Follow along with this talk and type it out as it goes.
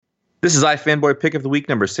This is iFanboy Pick of the Week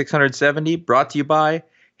number 670, brought to you by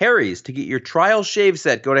Harry's. To get your trial shave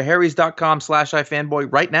set, go to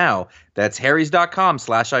harrys.com/iFanboy right now. That's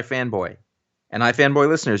harrys.com/iFanboy. And iFanboy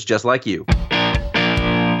listeners just like you.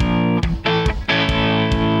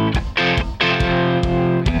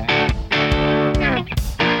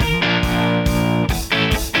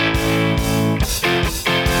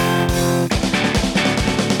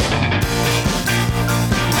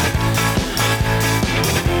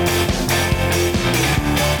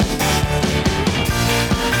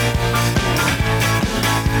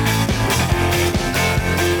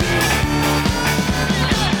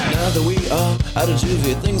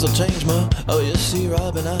 Things will change, ma. Oh, you see,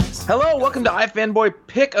 Robin eyes. Hello, welcome to iFanboy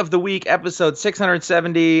Pick of the Week, episode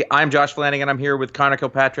 670. I'm Josh Flanagan. I'm here with Connor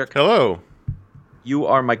Kilpatrick. Hello. You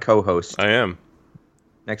are my co-host. I am.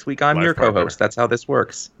 Next week, I'm Life your partner. co-host. That's how this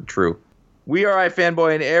works. True. We are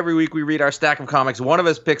iFanboy, and every week we read our stack of comics. One of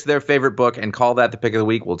us picks their favorite book and call that the pick of the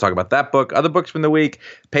week. We'll talk about that book, other books from the week,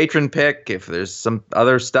 patron pick. If there's some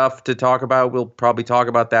other stuff to talk about, we'll probably talk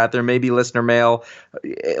about that. There may be listener mail.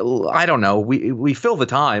 I don't know. We fill the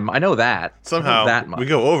time. I know that. Somehow that much. we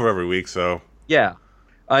go over every week, so Yeah.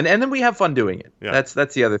 And then we have fun doing it. Yeah.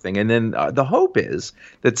 That's the other thing. And then the hope is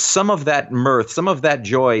that some of that mirth, some of that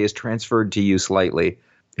joy is transferred to you slightly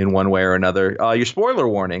in one way or another. Your spoiler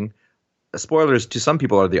warning. Spoilers to some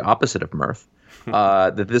people are the opposite of mirth.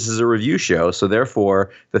 That this is a review show, so therefore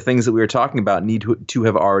the things that we are talking about need to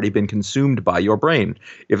have already been consumed by your brain.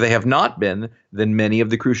 If they have not been, then many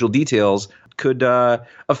of the crucial details could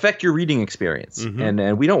affect your reading experience,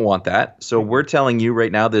 and we don't want that. So we're telling you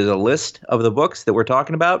right now there's a list of the books that we're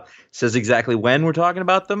talking about, says exactly when we're talking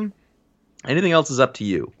about them. Anything else is up to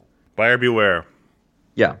you. buyer beware.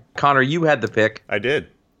 Yeah. Connor, you had the pick. I did.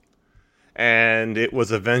 And it was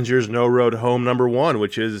Avengers No Road Home #1,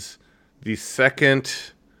 which is the second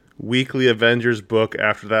weekly Avengers book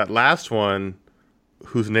after that last one,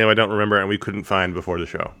 whose name I don't remember and we couldn't find before the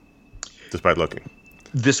show, despite looking.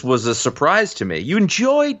 This was a surprise to me. You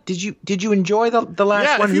enjoyed? Did you enjoy the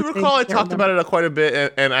last one? Yeah, if you recall, I talked about it quite a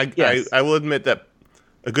bit, and I will admit that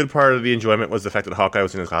a good part of the enjoyment was the fact that Hawkeye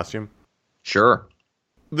was in his costume. Sure.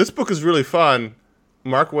 This book is really fun.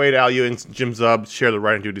 Mark Waid, Al Ewing, and Jim Zub share the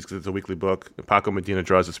writing duties because it's a weekly book. Paco Medina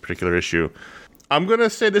draws this particular issue. I'm going to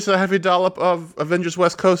say this is a heavy dollop of Avengers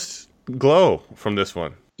West Coast glow from this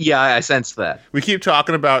one. Yeah, I sensed that. We keep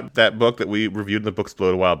talking about that book that we reviewed in the Book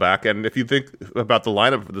Explode a while back, and if you think about the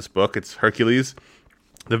lineup of this book, it's Hercules,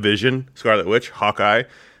 The Vision, Scarlet Witch, Hawkeye,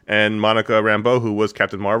 and Monica Rambeau, who was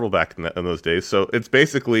Captain Marvel back in those days. So it's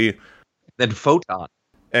basically... Then Photon.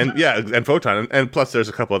 And Photon, and plus there's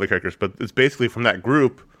a couple other characters, but it's basically from that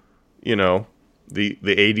group, you know, the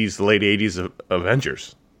 80s, the late 80s of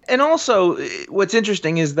Avengers. And also, what's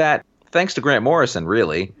interesting is that, thanks to Grant Morrison,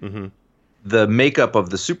 really, the makeup of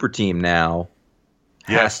the super team now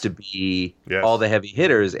has to be all the heavy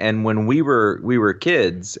hitters. And when we were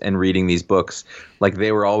kids and reading these books, like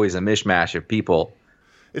they were always a mishmash of people.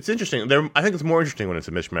 It's interesting. I think it's more interesting when it's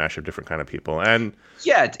a mishmash of different kind of people. And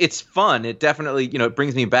yeah, it's fun. It definitely, it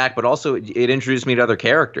brings me back, but also it introduced me to other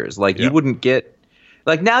characters. Like you wouldn't get,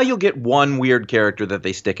 like now you'll get one weird character that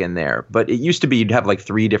they stick in there, but it used to be you'd have like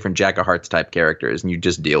 3 different Jack of Hearts type characters and you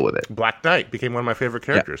just deal with it. Black Knight became one of my favorite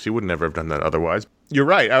characters. Yeah. He would never have done that otherwise. You're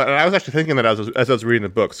right. I was actually thinking that as I was reading the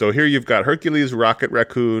book. So here you've got Hercules, Rocket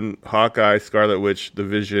Raccoon, Hawkeye, Scarlet Witch, The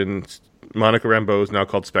Vision, Monica Rambeau is now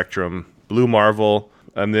called Spectrum, Blue Marvel,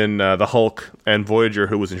 and then the Hulk and Voyager,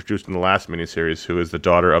 who was introduced in the last miniseries, who is the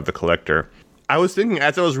daughter of the Collector. I was thinking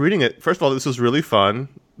as I was reading it, first of all, this was really fun.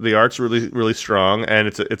 The art's really, really strong, and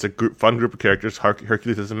it's a fun group of characters.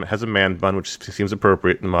 Hercules has a man bun, which seems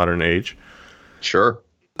appropriate in the modern age. Sure.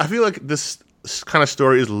 I feel like this kind of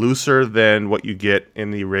story is looser than what you get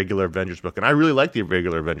in the regular Avengers book, and I really like the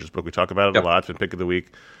regular Avengers book. We talk about it a lot. It's been pick of the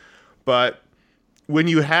week. But when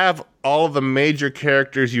you have all of the major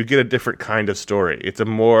characters, you get a different kind of story. It's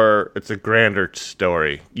a grander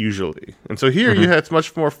story usually, and so here you have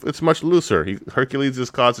it's much looser. Hercules is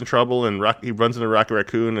causing trouble, and he runs into Rocket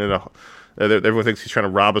Raccoon, and everyone thinks he's trying to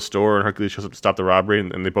rob a store, and Hercules shows up to stop the robbery,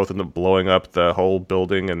 and they both end up blowing up the whole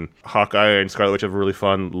building. And Hawkeye and Scarlet Witch have a really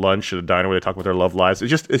fun lunch at a diner where they talk about their love lives.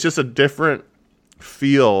 It's just a different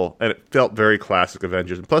feel, and it felt very classic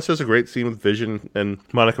Avengers. And plus there's a great scene with Vision and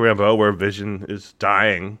Monica Rambeau where Vision is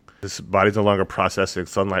dying. His body's no longer processing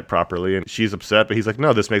sunlight properly, and she's upset, but he's like,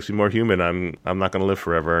 no, this makes me more human. I'm not going to live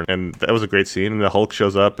forever. And that was a great scene. And the Hulk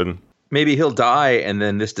shows up, and maybe he'll die, and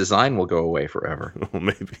then this design will go away forever.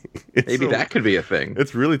 Maybe that could be a thing.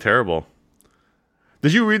 It's really terrible.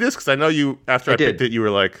 Did you read this? Because I know you, after I picked it, you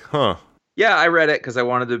were like, huh. Yeah, I read it because I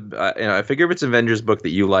wanted to. I figure if it's an Avengers book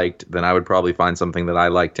that you liked, then I would probably find something that I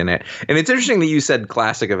liked in it. And it's interesting that you said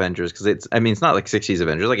classic Avengers because it's. I mean, it's not like '60s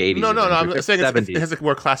Avengers, like '80s. No, no, no. Avengers. I'm saying it has a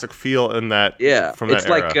more classic feel in that. Yeah, from that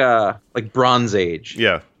it's era. like Bronze Age.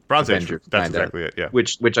 Yeah, Bronze Avengers, Age. That's kinda, exactly it. Yeah.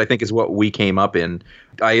 which I think is what we came up in.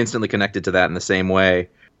 I instantly connected to that in the same way.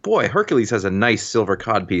 Boy, Hercules has a nice silver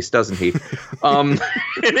codpiece, doesn't he? And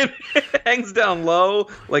it hangs down low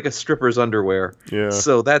like a stripper's underwear. Yeah.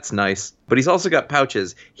 So that's nice. But he's also got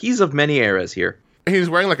pouches. He's of many eras here. He's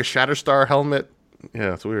wearing like a Shatterstar helmet.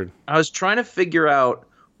 Yeah, it's weird. I was trying to figure out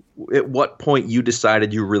at what point you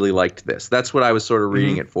decided you really liked this. That's what I was sort of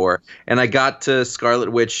reading it for. And I got to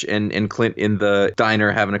Scarlet Witch and Clint in the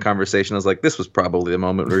diner having a conversation. I was like, this was probably the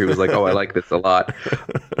moment where he was like, oh, I like this a lot.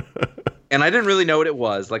 And I didn't really know what it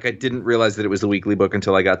was. Like, I didn't realize that it was a weekly book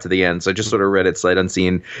until I got to the end. So I just sort of read it sight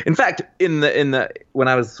unseen. In fact, in the when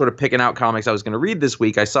I was sort of picking out comics I was going to read this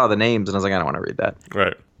week, I saw the names and I was like, I don't want to read that.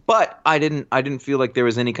 Right. But I didn't feel like there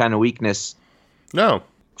was any kind of weakness. No.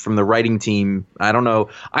 From the writing team. I don't know.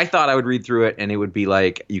 I thought I would read through it and it would be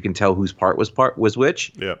like you can tell whose part was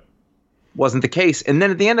which. Yeah. Wasn't the case. And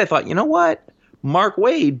then at the end I thought, you know what? Mark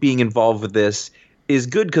Waid being involved with this is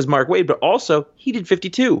good because Mark Waid, but also he did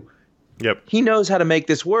 52. Yep. He knows how to make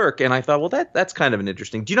this work. And I thought, well, that's kind of an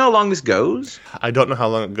interesting. Do you know how long this goes? I don't know how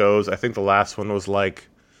long it goes. I think the last one was like,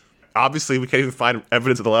 obviously we can't even find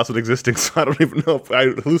evidence of the last one existing, so I don't even know if I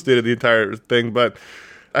hallucinated the entire thing, but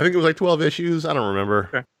I think it was like 12 issues. I don't remember.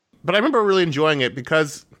 Okay. But I remember really enjoying it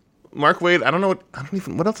because Mark Waid,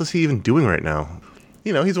 what else is he even doing right now?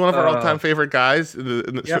 You know, he's one of our all-time favorite guys,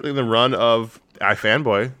 certainly in the run of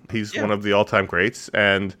iFanboy. He's one of the all-time greats.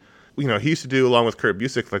 And, you know, he used to do, along with Kurt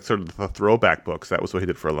Busiek, like sort of the throwback books. That was what he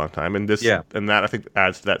did for a long time. And and that, I think,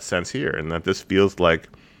 adds to that sense here. And that this feels like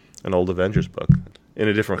an old Avengers book in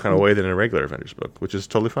a different kind of way than a regular Avengers book, which is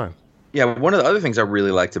totally fine. Yeah, one of the other things I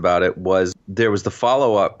really liked about it was there was the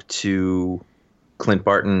follow-up to Clint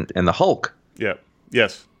Barton and the Hulk. Yeah.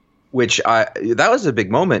 Yes. Which that was a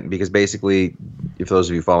big moment because basically, if those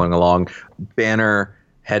of you following along, Banner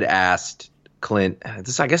had asked Clint. I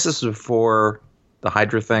guess this was before the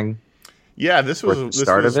Hydra thing. Yeah, this was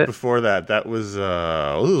before that. That was this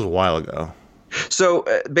was a while ago. So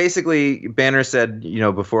basically, Banner said, you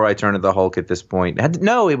know, before I turn to the Hulk at this point.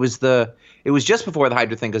 It was just before the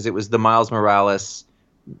Hydra thing because it was the Miles Morales,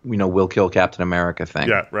 you know, will kill Captain America thing.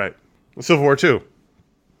 Yeah, right. Civil War 2.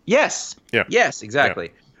 Yes. Yeah. Yes, exactly.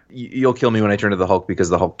 Yeah. You'll kill me when I turn to the Hulk because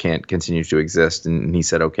the Hulk can't continue to exist. And he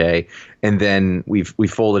said, okay. And then we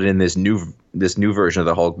folded in this new version of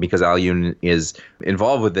the Hulk because Al Ewing is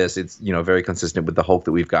involved with this. It's, you know, very consistent with the Hulk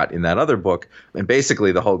that we've got in that other book. And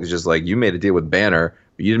basically the Hulk is just like, you made a deal with Banner,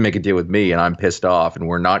 but you didn't make a deal with me, and I'm pissed off, and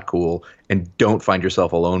we're not cool, and don't find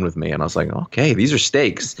yourself alone with me. And I was like, okay, these are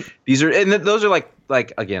stakes. Those are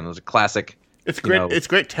like again, those are classic. It's great. It's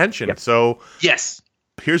great tension. Yeah. So yes,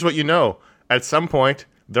 here's what you know. At some point,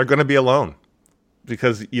 they're going to be alone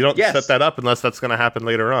because you don't set that up unless that's going to happen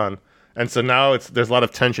later on. And so now there's a lot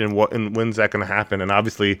of tension in when's that going to happen. And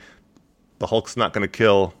obviously the Hulk's not going to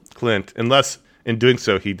kill Clint unless in doing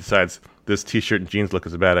so he decides this t-shirt and jeans look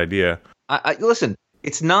is a bad idea. Listen,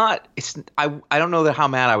 it's not. I don't know how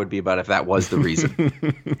mad I would be about if that was the reason.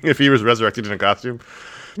 If he was resurrected in a costume.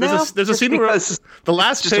 There's a scene where the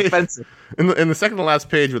last page, in the second to last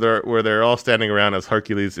page where they're all standing around as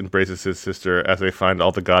Hercules embraces his sister as they find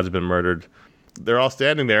all the gods have been murdered. They're all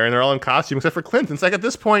standing there and they're all in costume except for Clint. It's like at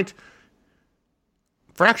this point,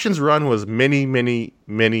 Fraction's run was many, many,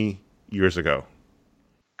 many years ago.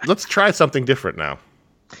 Let's try something different now.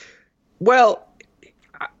 Well,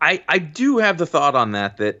 I do have the thought on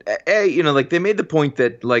that you know, like they made the point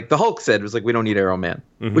that like the Hulk said was like, we don't need Arrow Man,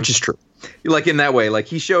 which is true. Like in that way, like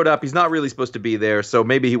he showed up, he's not really supposed to be there. So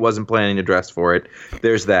maybe he wasn't planning to dress for it.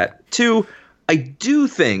 There's that. Two, I do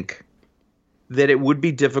think that it would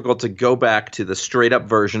be difficult to go back to the straight up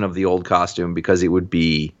version of the old costume because it would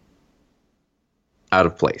be out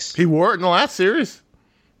of place. He wore it in the last series.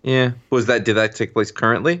 Yeah. Did that take place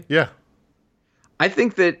currently? Yeah. I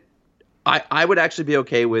think that I would actually be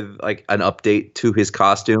okay with like an update to his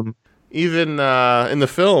costume. Even in the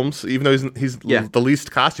films, even though he's the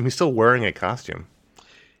least costume, he's still wearing a costume.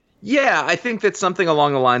 Yeah, I think that something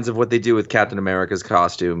along the lines of what they do with Captain America's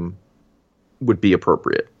costume would be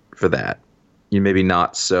appropriate for that. You maybe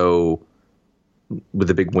not so with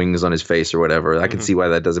the big wings on his face or whatever. I can see why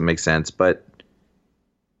that doesn't make sense, but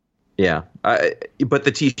yeah. But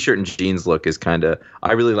the t-shirt and jeans look is kind of.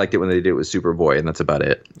 I really liked it when they did it with Superboy, and that's about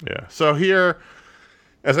it. Yeah. So here,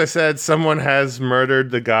 as I said, someone has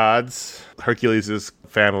murdered the gods, Hercules'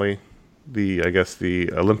 family, the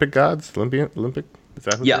Olympic gods, Olympic. Is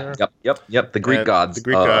that who they are? Yep. The Greek gods. The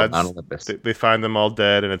Greek gods. Mount Olympus. They find them all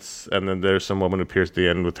dead, and then there's some woman who appears at the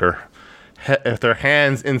end with her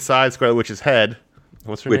hands inside Scarlet Witch's head.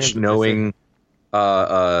 What's her name? Which, knowing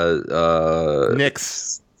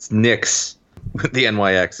Nyx with the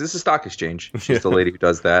NYX. This is Stock Exchange. She's the lady who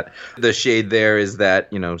does that. The shade there is that,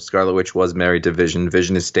 Scarlet Witch was married to Vision.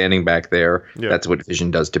 Vision is standing back there. Yeah. That's what Vision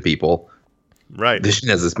does to people. Right. Vision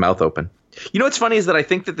has his mouth open. What's funny is that I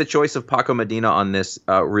think that the choice of Paco Medina on this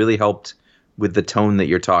really helped with the tone that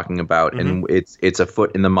you're talking about. Mm-hmm. And it's a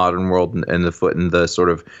foot in the modern world and the foot in the sort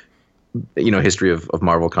of history of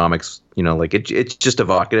Marvel Comics. It's just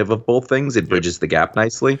evocative of both things. It bridges the gap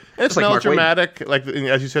nicely. It's melodramatic. Like,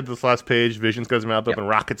 as you said, this last page, Vision's got his mouth open,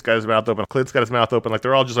 Rocket's got his mouth open, Clint's got his mouth open. Like,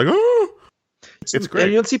 they're all just like, oh! It's great.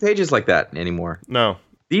 And you don't see pages like that anymore. No.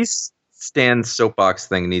 These Stan's soapbox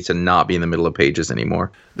thing needs to not be in the middle of pages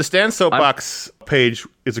anymore. The Stan soapbox page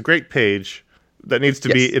is a great page that needs to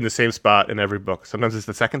be in the same spot in every book. Sometimes it's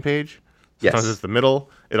the second page. Sometimes it's the middle.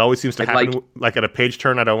 It always seems to happen like at a page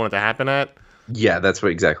turn I don't want it to happen at. Yeah, that's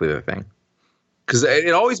exactly the thing. Because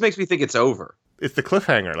it always makes me think it's over. It's the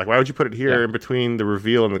cliffhanger. Like, why would you put it here in between the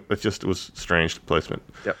reveal and it was strange placement.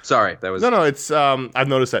 Yep. Sorry, that was... No, it's... I've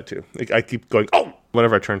noticed that too. I keep going, oh!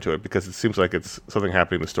 Whenever I turn to it, because it seems like it's something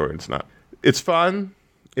happening in the story, and it's not. It's fun.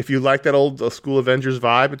 If you like that old school Avengers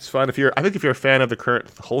vibe, it's fun. I think if you're a fan of the current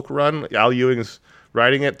Hulk run, Al Ewing is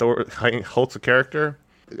writing it, Hulk's a character.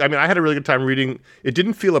 I mean, I had a really good time reading. It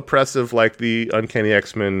didn't feel oppressive like the Uncanny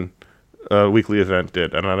X-Men weekly event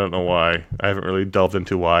did, and I don't know why. I haven't really delved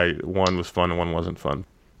into why one was fun and one wasn't fun.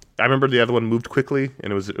 I remember the other one moved quickly,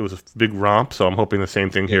 and it was a big romp, so I'm hoping the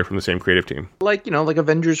same thing here from the same creative team. Like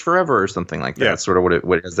Avengers Forever or something like that. That's sort of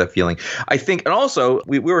what it has that feeling. I think, and also,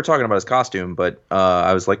 we were talking about his costume, but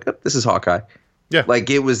I was like, oh, this is Hawkeye. Yeah. Like,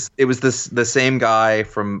 it was the same guy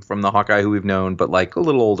from the Hawkeye who we've known, but like a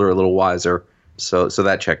little older, a little wiser. So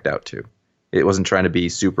that checked out too. It wasn't trying to be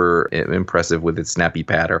super impressive with its snappy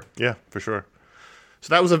patter. Yeah, for sure.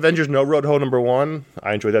 So that was Avengers No Road Ho #1.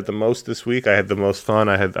 I enjoyed that the most this week. I had the most fun.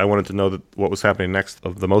 I wanted to know what was happening next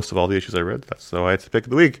of all the issues I read. So I had to pick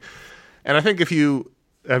the week. And I think if you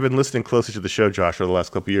have been listening closely to the show, Josh, over the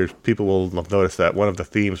last couple of years, people will have noticed that one of the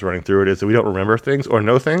themes running through it is that we don't remember things or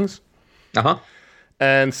know things. Uh-huh.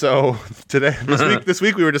 And so this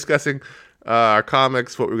week we were discussing our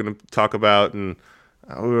comics, what we were going to talk about, and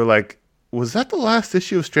we were like, was that the last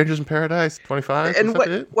issue of Strangers in Paradise 25? And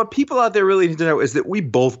what people out there really need to know is that we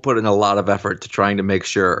both put in a lot of effort to trying to make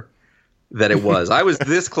sure that it was. I was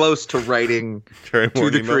this close to writing to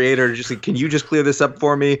the creator, just like, can you just clear this up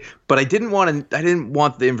for me? But I didn't want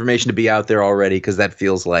the information to be out there already, because that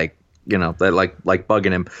feels like, like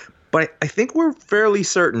bugging him. But I think we're fairly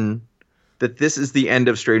certain that this is the end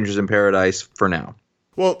of Strangers in Paradise for now.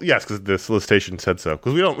 Well, yes, because the solicitation said so.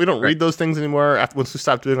 Because we don't read those things anymore. Once we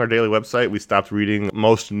stopped doing our daily website, we stopped reading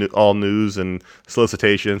all news and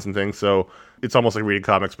solicitations and things. So it's almost like reading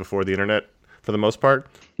comics before the internet for the most part,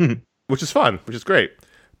 which is fun, which is great.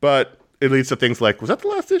 But it leads to things like, was that the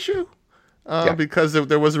last issue? Because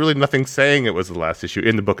there was really nothing saying it was the last issue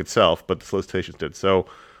in the book itself, but the solicitations did. So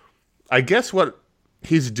I guess what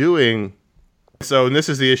he's doing... So and this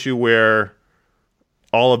is the issue where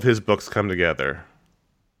all of his books come together.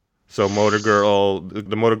 So Motor Girl,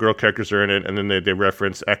 the Motor Girl characters are in it, and then they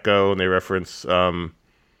reference Echo, and they reference, I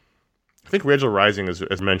think Rachel Rising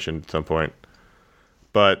is mentioned at some point.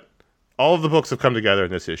 But all of the books have come together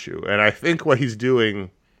in this issue. And I think what he's doing,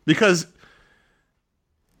 because,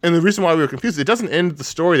 and the reason why we were confused, it doesn't end the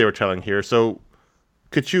story they were telling here. So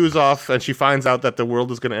Kachu is off, and she finds out that the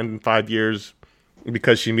world is going to end in 5 years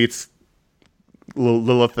because she meets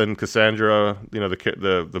Lilith and Cassandra,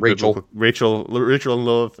 the Rachel. Rachel and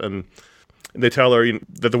Lilith, and they tell her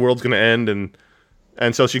that the world's going to end,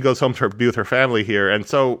 and so she goes home to be with her family here, and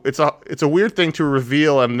so it's a weird thing to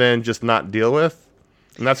reveal and then just not deal with,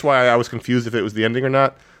 and that's why I was confused if it was the ending or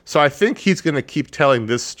not. So I think he's going to keep telling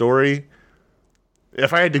this story.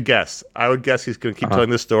 If I had to guess, I would guess he's going to keep telling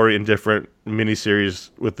this story in different miniseries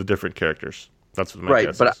with the different characters. That's what my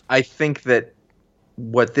guess is. Right, but I think that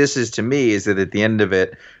what this is to me is that at the end of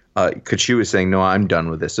it, Kachu is saying, no, I'm done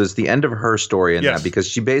with this. So it's the end of her story in that, because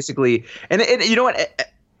she basically, and you know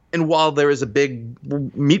what? And while there is a big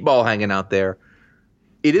meatball hanging out there,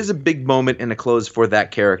 it is a big moment in a close for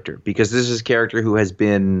that character, because this is a character who has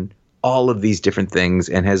been all of these different things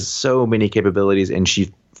and has so many capabilities, and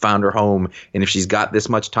she found her home. And if she's got this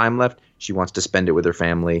much time left, she wants to spend it with her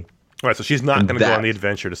family. Right. So she's not going to go on the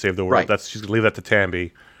adventure to save the world. Right. She's going to leave that to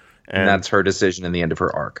Tambi. And that's her decision in the end of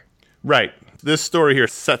her arc. Right. This story here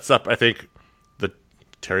sets up, I think, the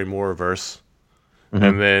Terry Moore verse,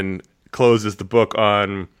 and then closes the book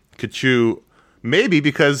on Kachu, maybe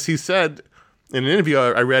because he said in an interview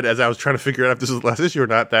I read as I was trying to figure out if this was the last issue or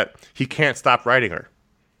not, that he can't stop writing her.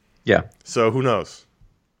 Yeah. So who knows?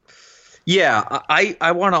 Yeah,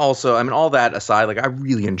 I want to also, I mean, all that aside, like, I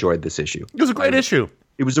really enjoyed this issue. It was a great issue.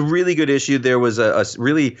 It was a really good issue. There was a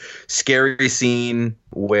really scary scene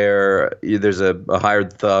where there's a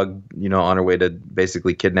hired thug, on her way to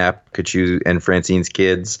basically kidnap Kachu and Francine's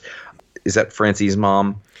kids. Is that Francine's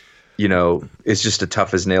mom? Is just a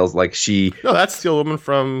tough as nails. Like No, that's the old woman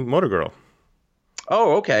from Motor Girl.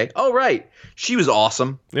 Oh, okay. Oh, right. She was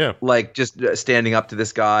awesome. Yeah. Like just standing up to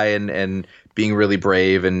this guy and being really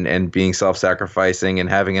brave and being self-sacrificing and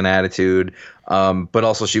having an attitude. But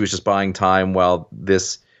also she was just buying time while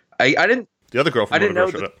this. I didn't. The other girl from Motor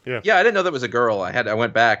Girl showed up. Yeah, I didn't know that was a girl. I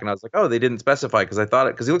went back and I was like, oh, they didn't specify because I thought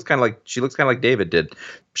it because she looks kind of like David did.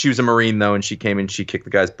 She was a Marine though, and she came and she kicked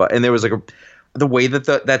the guy's butt. And there was like the way that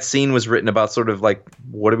that scene was written about sort of like,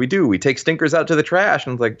 what do? We take stinkers out to the trash.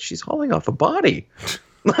 And I was like, she's hauling off a body.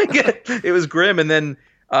 Like it was grim. And then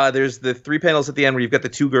there's the 3 panels at the end where you've got the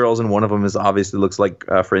 2 girls, and one of them is obviously looks like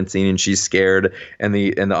Francine, and she's scared, and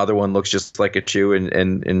the other one looks just like a Chew,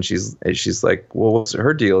 and she's like, well, what's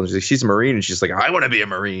her deal? And she's a Marine, and she's like, I want to be a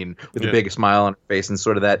Marine, with a big smile on her face, and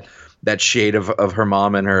sort of that shade of her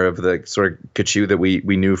mom and her, of the sort of Kachu that we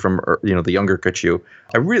knew from the younger Kachu.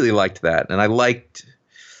 I really liked that, and I liked,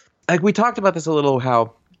 like we talked about this a little,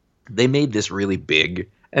 how they made this really big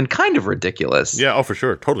and kind of ridiculous. Yeah, oh for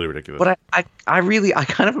sure, totally ridiculous. But I really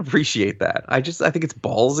kind of appreciate that. I think it's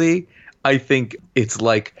ballsy. I think it's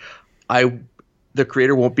like the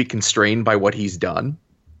creator won't be constrained by what he's done.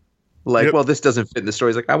 Like, well, this doesn't fit in the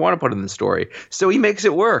story. He's like, I want to put it in the story, so he makes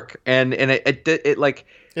it work, and it like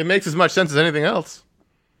it makes as much sense as anything else.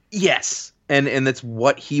 Yes. And that's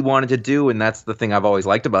what he wanted to do, and that's the thing I've always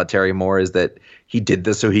liked about Terry Moore, is that he did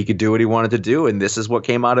this so he could do what he wanted to do, and this is what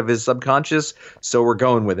came out of his subconscious, so we're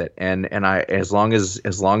going with it. And I as long as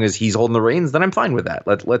he's holding the reins, then I'm fine with that.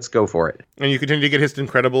 Let's go for it. And you continue to get his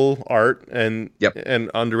incredible art and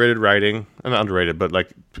underrated writing. Not underrated, but like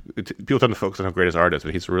people tend to focus on how great his art is,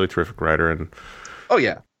 but he's a really terrific writer. And oh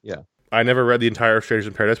yeah. I never read the entire Strangers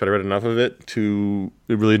in Paradise, but I read enough of it to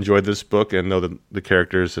really enjoy this book and know the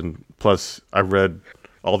characters. And plus, I read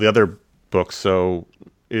all the other books, so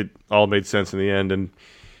it all made sense in the end. And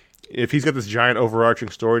if he's got this giant overarching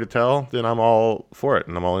story to tell, then I'm all for it,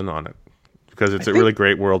 and I'm all in on it. Because it's a really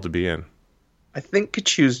great world to be in. I think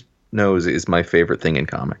Kachu's nose is my favorite thing in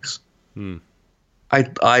comics. I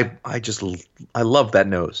love that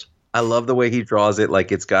nose. I love the way he draws it.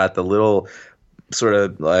 Like, it's got the little sort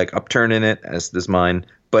of like upturn in it, as does mine,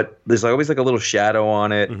 but there's always like a little shadow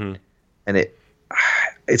on it, and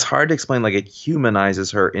it's hard to explain. Like, it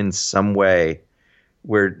humanizes her in some way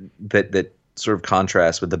where that sort of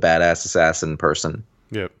contrasts with the badass assassin person.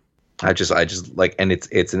 Yep. I just like, and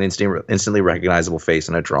it's an instantly recognizable face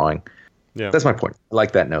in a drawing. Yeah, that's my point. I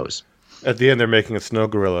like that nose. At the end, they're making a snow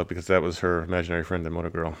gorilla because that was her imaginary friend in Motor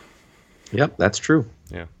Girl. Yep, that's true.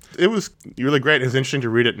 Yeah. It was really great. It was interesting to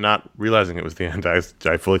read it not realizing it was the end.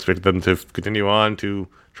 I fully expected them to continue on to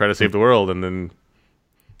try to save the world, and then,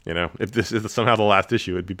 if this is somehow the last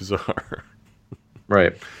issue, it'd be bizarre.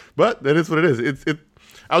 Right. But that is what it is.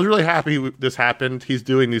 I was really happy this happened. He's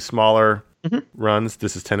doing these smaller runs.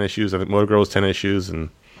 This is 10 issues. I think Motor Girl is 10 issues, and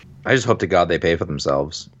I just hope to God they pay for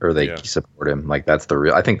themselves, or they support him. Like, I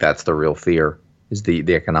think that's the real fear, is the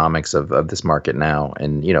economics of this market now.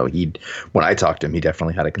 And, when I talked to him, he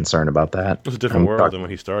definitely had a concern about that. It was a different world than when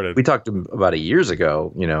he started. We talked to him about 8 years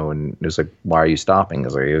ago, and it was like, why are you stopping?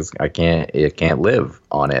 I can't live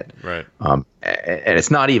on it. Right. And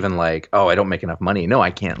it's not even like, oh, I don't make enough money. No,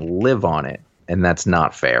 I can't live on it. And that's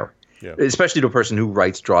not fair. Yeah. Especially to a person who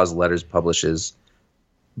writes, draws letters, publishes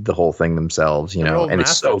the whole thing themselves, and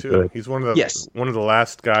it's so good. He's one of the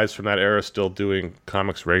last guys from that era still doing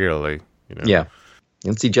comics regularly. Yeah.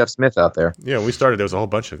 You can see Jeff Smith out there. Yeah, when we started, there was a whole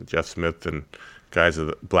bunch of Jeff Smith and guys, of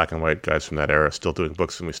the black and white guys from that era, still doing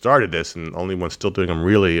books when we started this, and only one still doing them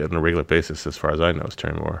really on a regular basis, as far as I know, is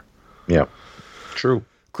Terry Moore. Yeah, true.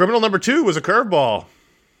 Criminal number 2 was a curveball.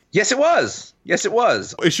 Yes, it was.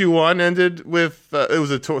 Issue 1 ended with it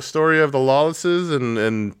was a story of the Lawlesses,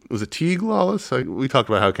 and was it Teague Lawless? We talked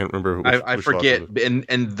about how I can't remember. I forget,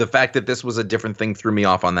 and the fact that this was a different thing threw me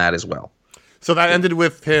off on that as well. So that ended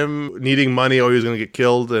with him needing money, or he was going to get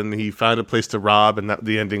killed, and he found a place to rob, and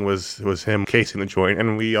the ending was him casing the joint.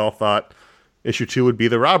 And we all thought issue 2 would be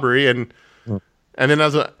the robbery, and then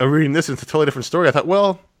as I'm reading this, it's a totally different story. I thought,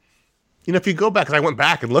 well, if you go back, because I went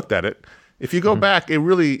back and looked at it, if you go back,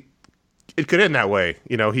 it could end that way.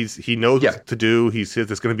 He knows what to do. He says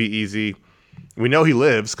it's going to be easy. We know he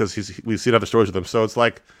lives because we've seen other stories with him. So it's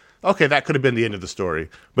like, okay, that could have been the end of the story.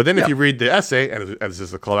 But then if you read the essay, and this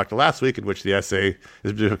is a callback to last week, in which the essay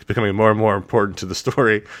is becoming more and more important to the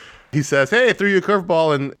story, he says, hey, I threw you a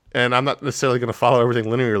curveball, and I'm not necessarily going to follow everything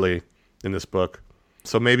linearly in this book.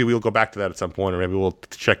 So maybe we'll go back to that at some point, or maybe we'll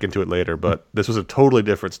check into it later. But this was a totally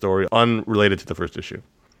different story, unrelated to the first issue.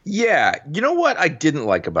 Yeah. You know what I didn't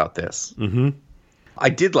like about this? Mm-hmm. I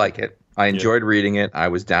did like it. I enjoyed reading it. I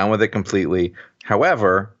was down with it completely.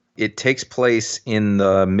 However, it takes place in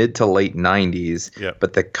the mid to late 90s,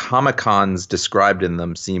 but the Comic-Cons described in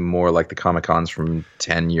them seem more like the Comic-Cons from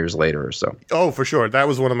 10 years later or so. Oh, for sure. That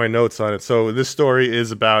was one of my notes on it. So this story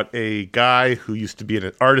is about a guy who used to be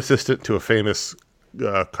an art assistant to a famous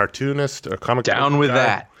cartoonist or comic book Down with guy.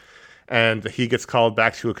 that. And he gets called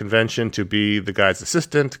back to a convention to be the guy's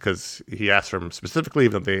assistant because he asked for him specifically,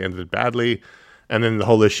 even though they ended badly. And then the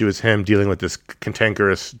whole issue is him dealing with this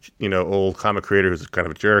cantankerous, old comic creator who's kind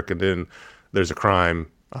of a jerk. And then there's a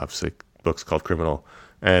crime, obviously, book's called Criminal,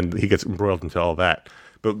 and he gets embroiled into all that.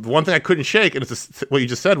 But the one thing I couldn't shake, and it's what you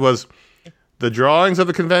just said, was the drawings of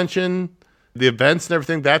the convention, the events and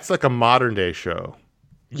everything. That's like a modern day show.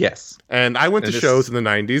 Yes. And I went to shows in the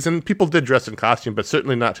 90s, and people did dress in costume, but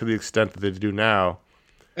certainly not to the extent that they do now.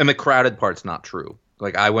 And the crowded part's not true.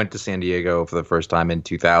 Like, I went to San Diego for the first time in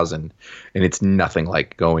 2000, and it's nothing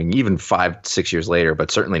like going even 5-6 years later, but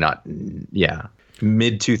certainly not. Yeah.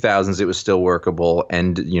 Mid 2000s, it was still workable.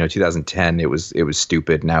 And, 2010, it was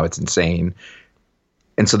stupid. Now it's insane.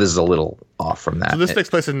 And so this is a little off from that. So this takes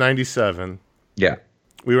place in 97. Yeah.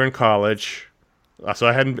 We were in college. So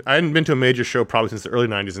I hadn't been to a major show probably since the early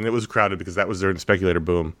 90s, and it was crowded because that was during the speculator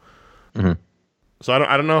boom. Mm-hmm. So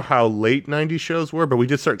I don't know how late 90s shows were, but we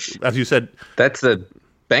did start, as you said. That's the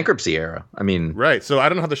bankruptcy era. I mean. Right. So I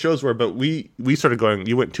don't know how the shows were, but we started going.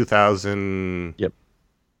 You went 2000. Yep.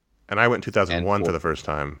 And I went 2001 for the first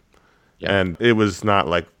time. Yep. And it was not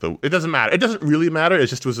like it doesn't matter. It doesn't really matter. It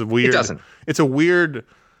just was a weird. It doesn't. It's a weird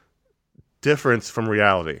difference from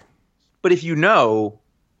reality. But if you know.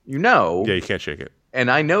 Yeah, you can't shake it.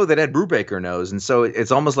 And I know that Ed Brubaker knows. And so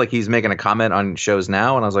it's almost like he's making a comment on shows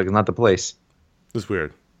now. And I was like, it's not the place. It's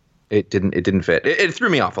weird. It didn't fit. It threw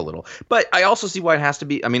me off a little. But I also see why it has to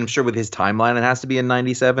be. I mean, I'm sure with his timeline, it has to be in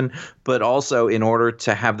 97. But also in order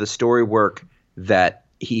to have the story work that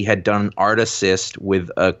he had done art assist with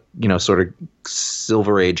a, sort of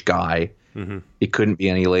Silver Age guy. Mm-hmm. It couldn't be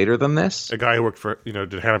any later than this. A guy who worked for,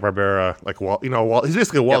 did Hanna-Barbera, like, he's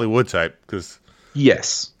basically a Wally Wood type. Because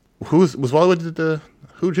yes. Was Wally Wood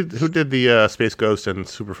who did the Space Ghost and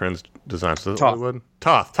Super Friends designs? Was it Wally Wood?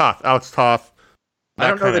 Toth, Alex Toth. I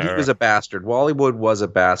don't know that he was a bastard. Wally Wood was a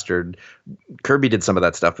bastard. Kirby did some of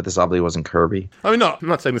that stuff, but this obviously wasn't Kirby. I mean, no, I'm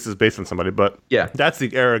not saying this is based on somebody, but yeah, that's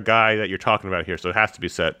the era guy that you're talking about here, so it has to be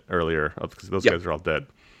set earlier because those guys are all dead.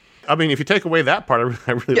 I mean, if you take away that part,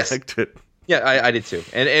 I really liked it. Yeah, I did too.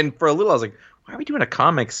 And for a little, I was like, why are we doing a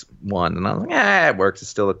comics one? And I was like, it works. It's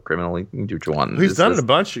still a criminal. You can do what you want. He's done it a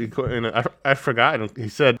bunch. I forgot. He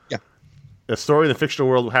said, a story in the fictional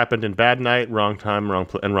world happened in bad night, wrong time, wrong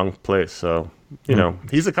place. So,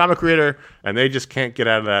 he's a comic creator, and they just can't get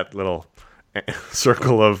out of that little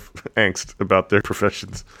circle of angst about their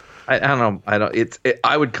professions. I don't know. I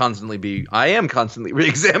am constantly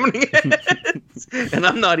re-examining it, and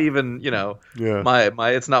I'm not even,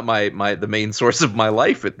 it's not the main source of my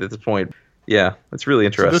life at this point. Yeah, it's really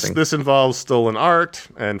interesting. So this involves stolen art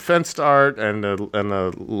and fenced art and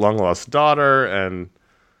a long lost daughter and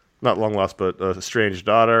not long lost, but a estranged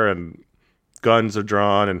daughter, and guns are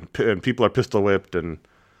drawn and people are pistol whipped. And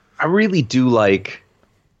I really do like.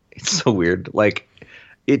 It's so weird. Like,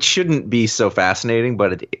 it shouldn't be so fascinating,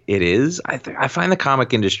 but it is. I find the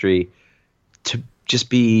comic industry to just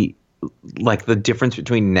be like the difference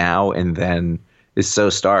between now and then is so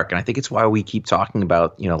stark. And I think it's why we keep talking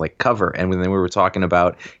about, like Cover. And then we were talking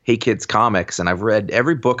about Hey Kids comics, and I've read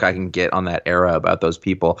every book I can get on that era about those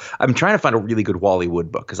people. I'm trying to find a really good Wally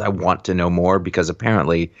Wood book because I want to know more, because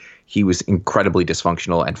apparently he was incredibly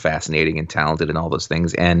dysfunctional and fascinating and talented and all those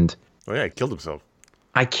things. And he killed himself.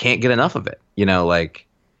 I can't get enough of it.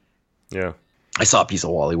 Yeah. I saw a piece of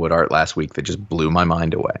Wally Wood art last week that just blew my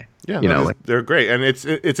mind away. Yeah, they're great, and it's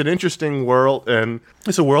an interesting world, and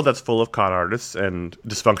it's a world that's full of con artists and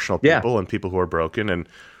dysfunctional people and people who are broken, and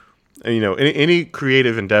any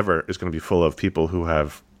creative endeavor is going to be full of people who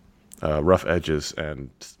have rough edges and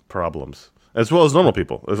problems, as well as normal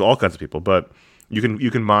people. There's all kinds of people, but you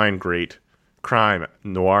can mine great crime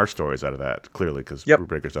noir stories out of that clearly because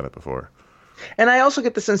Brubaker's done it before. And I also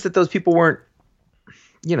get the sense that those people weren't.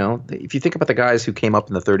 If you think about the guys who came up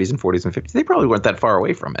in the 30s and 40s and 50s, they probably weren't that far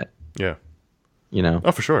away from it. Yeah.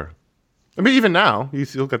 Oh, for sure. I mean, even now, you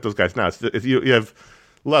still get those guys now. You have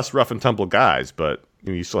less rough and tumble guys, but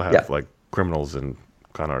you still have like criminals and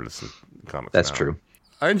con artists in comics. That's now. true.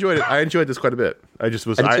 I enjoyed it. I enjoyed this quite a bit.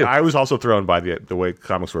 I was also thrown by the way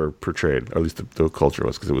comics were portrayed, or at least the culture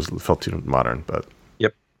was, because it felt too modern. But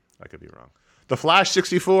I could be wrong. The Flash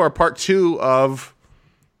 64, part 2 of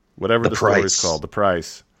whatever the story is called, The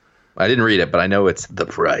Price. I didn't read it, but I know it's The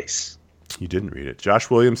Price. You didn't read it.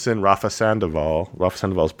 Josh Williamson, Rafa Sandoval. Rafa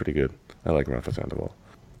Sandoval's pretty good. I like Rafa Sandoval.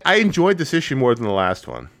 I enjoyed this issue more than the last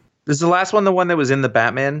one. Is the last one the one that was in the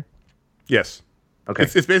Batman? Yes. Okay.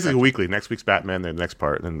 It's basically a weekly. Next week's Batman, then the next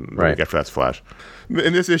part, and the week after that's Flash.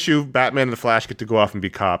 In this issue, Batman and the Flash get to go off and be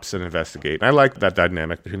cops and investigate. And I like that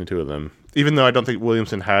dynamic between the two of them. Even though I don't think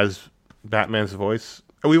Williamson has Batman's voice.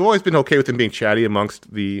 We've always been okay with him being chatty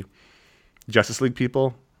amongst the Justice League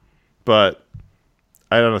people, but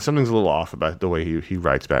I don't know, something's a little off about the way he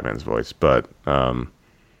writes Batman's voice. But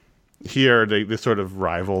here, they're sort of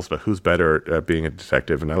rivals, but who's better at being a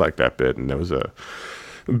detective, and I like that bit. And there was a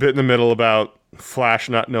bit in the middle about Flash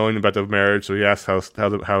not knowing about the marriage, so he asked how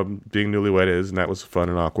being newlywed is, and that was fun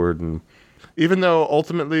and awkward. And even though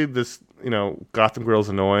ultimately this, Gotham Girl's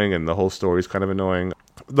annoying and the whole story's kind of annoying,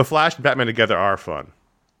 the Flash and Batman together are fun.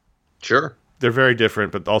 Sure. They're very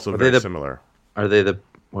different, but also very similar. Are they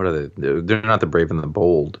what are they? They're not the Brave and the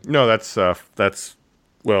Bold. No, that's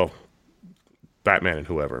Batman and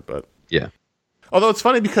whoever, but yeah. Although it's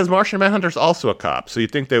funny because Martian Manhunter's also a cop, so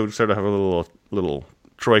you'd think they would sort of have a little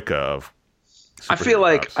troika of. I feel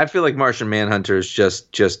like Martian Manhunter's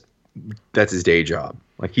just that's his day job.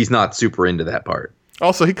 Like, he's not super into that part.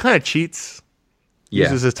 Also, he kind of cheats.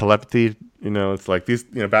 Uses his telepathy. It's like these.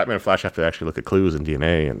 Batman and Flash have to actually look at clues and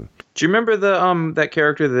DNA. And do you remember that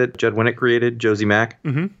character that Judd Winnick created, Josie Mack?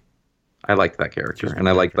 Mm-hmm. I liked that character, and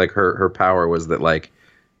I liked her power was that like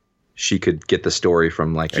she could get the story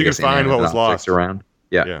from like she could find what was lost around.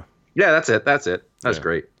 Yeah. That's it. That's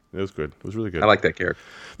great. It was good. It was really good. I like that character.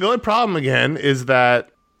 The only problem again is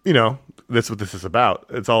that that's what this is about.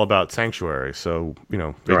 It's all about Sanctuary. So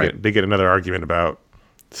they get another argument about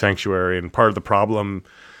Sanctuary, and part of the problem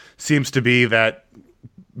seems to be that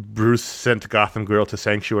Bruce sent Gotham Girl to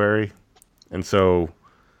Sanctuary, and so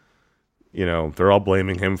they're all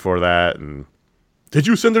blaming him for that. And did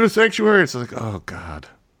you send her to Sanctuary? It's like, oh god,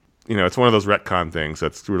 it's one of those retcon things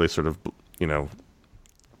that's really sort of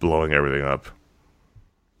blowing everything up.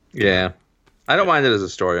 Yeah, I don't mind it as a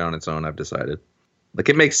story on its own. I've decided, like,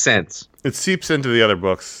 it makes sense. It seeps into the other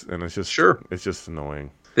books, and it's just it's just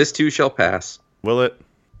annoying. This too shall pass. Will it?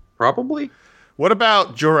 Probably. What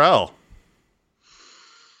about Jor-El?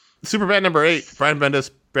 Superman number 8, Brian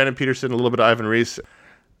Bendis, Brandon Peterson, a little bit of Ivan Reis.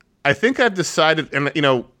 I think I've decided, and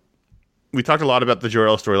we talked a lot about the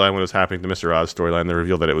Jor-El storyline when it was happening, the Mr. Oz storyline. They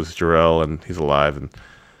revealed that it was Jor-El and he's alive, and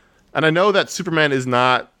I know that Superman is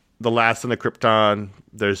not the last son of Krypton.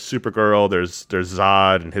 There's Supergirl, there's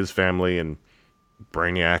Zod and his family, and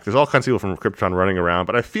Brainiac. There's all kinds of people from Krypton running around,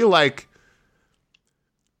 but I feel like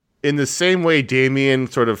in the same way Damian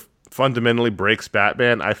sort of fundamentally breaks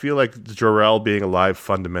Batman, I feel like Jor-El being alive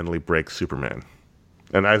fundamentally breaks Superman.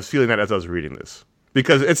 And I was feeling that as I was reading this.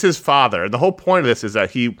 Because it's his father. And the whole point of this is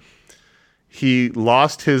that he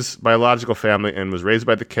lost his biological family and was raised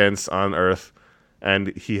by the Kents on Earth.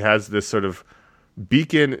 And he has this sort of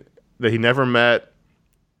beacon that he never met,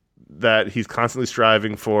 that he's constantly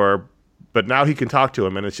striving for, but now he can talk to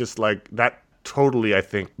him. And it's just like, that totally, I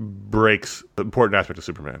think, breaks the important aspect of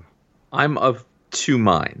Superman. I'm of two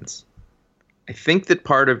minds. I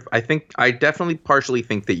definitely partially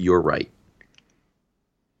think that you're right.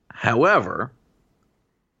 However,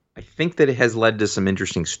 I think that it has led to some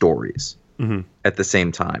interesting stories at the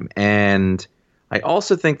same time. And I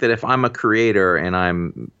also think that if I'm a creator and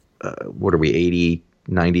I'm, what are we, 80,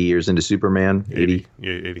 90 years into Superman? 80?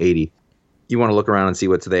 Yeah, 80. 80. You want to look around and see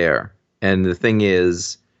what's there. And the thing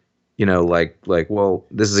is, well,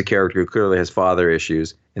 this is a character who clearly has father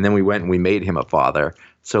issues. And then we went and we made him a father.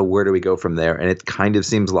 So where do we go from there? And it kind of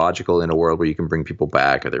seems logical in a world where you can bring people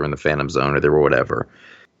back, or they're in the Phantom Zone, or they're whatever.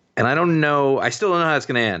 And I don't know. I still don't know how it's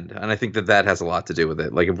going to end. And I think that has a lot to do with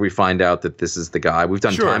it. Like, if we find out that this is the guy, we've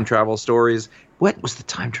done time travel stories. What was the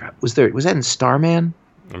time travel? Was that in Starman?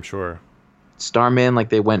 I'm sure. Starman, like,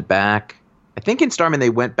 they went back. I think in Starman they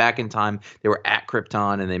went back in time. They were at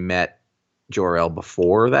Krypton and they met Jor-El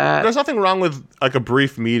before that. There's nothing wrong with like a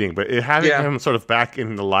brief meeting, but having him sort of back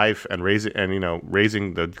in the life and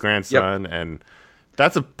raising the grandson, and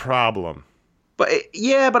that's a problem. But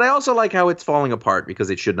but I also like how it's falling apart because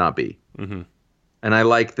it should not be. Mm-hmm. And I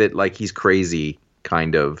like that, like, he's crazy,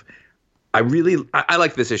 kind of. I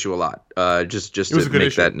like this issue a lot. Just to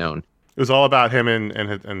make that known. It was all about him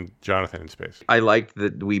and Jonathan in space. I liked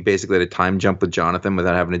that we basically had a time jump with Jonathan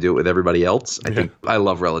without having to do it with everybody else. I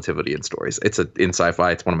love relativity in stories. In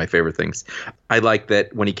sci-fi, it's one of my favorite things. I like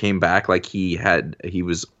that when he came back, like he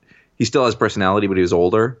still has personality, but he was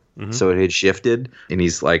older, so it had shifted, and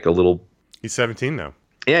he's like a little. He's 17 now.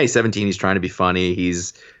 Yeah, he's 17. He's trying to be funny.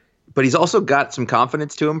 But he's also got some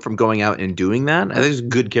confidence to him from going out and doing that. I think there's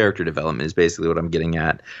good character development is basically what I'm getting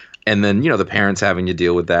at. And then, the parents having to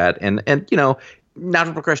deal with that. And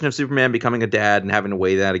natural progression of Superman becoming a dad and having to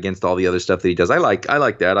weigh that against all the other stuff that he does. I like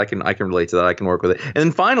that. I can relate to that. I can work with it. And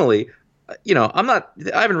then finally, I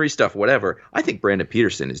haven't read stuff, whatever. I think Brandon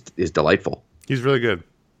Peterson is delightful. He's really good.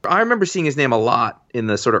 I remember seeing his name a lot in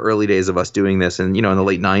the sort of early days of us doing this and, in the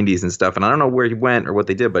late 90s and stuff. And I don't know where he went or what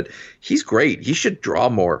they did, but he's great. He should draw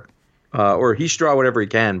more. Or he should draw whatever he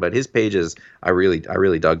can, but his pages, I really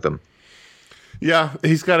dug them. Yeah,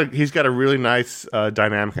 he's got a really nice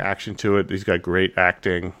dynamic action to it. He's got great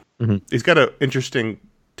acting. Mm-hmm. He's got an interesting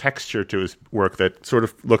texture to his work that sort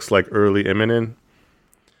of looks like early Eminem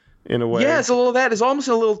in a way. Yeah, it's a little of that. It's almost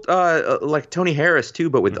a little like Tony Harris too,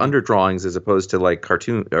 but with underdrawings as opposed to like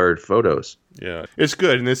cartoon or photos. Yeah, it's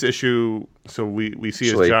good in this issue. So we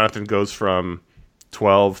see as Jonathan goes from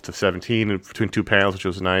 12 to 17 between two panels, which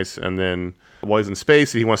was nice, and then while he's in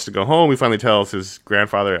space, he wants to go home. He finally tells his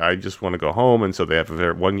grandfather, "I just want to go home," and so they have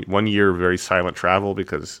a one year very silent travel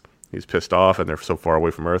because he's pissed off and they're so far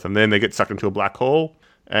away from Earth. And then they get sucked into a black hole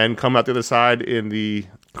and come out the other side in the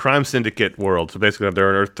crime syndicate world. So basically, they're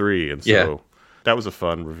on Earth 3, and so that was a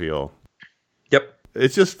fun reveal. Yep,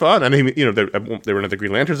 it's just fun. I mean, they were at the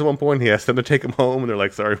Green Lanterns at one point. He asked them to take him home, and they're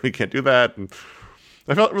like, "Sorry, we can't do that." And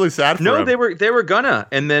I felt really sad for him. No, they were gonna,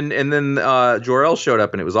 and then Jor-El showed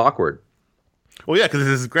up, and it was awkward. Well, yeah, because it's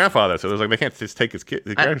his grandfather, so it was like they can't just take his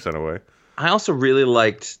grandson away. I also really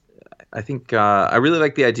liked. I really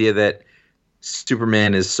like the idea that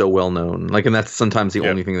Superman is so well known, like, and that's sometimes the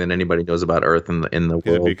only thing that anybody knows about Earth in the world.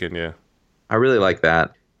 He's a beacon, yeah. I really like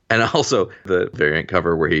that, and also the variant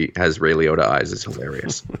cover where he has Ray Liotta eyes is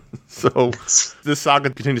hilarious. So this saga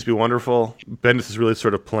continues to be wonderful. Bendis is really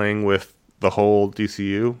sort of playing with the whole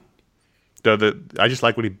DCU. I just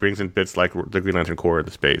like when he brings in bits like the Green Lantern Corps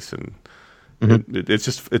into space, and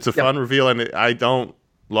it's a fun reveal. And I don't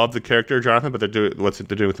love the character Jonathan, but what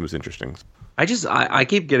they're doing with him is interesting. I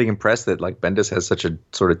keep getting impressed that like Bendis has such a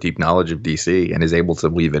sort of deep knowledge of DC and is able to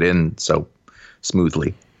weave it in so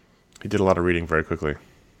smoothly. He did a lot of reading very quickly.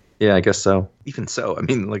 Yeah, I guess so. Even so, I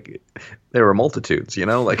mean, like, there were multitudes,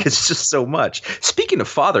 like, it's just so much. Speaking of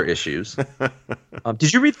father issues,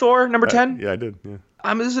 did you read Thor number 10? Yeah, I did.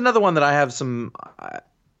 Yeah. This is another one that I have some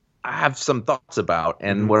thoughts about,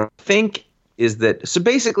 and what I think is that, so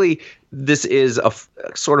basically, this is a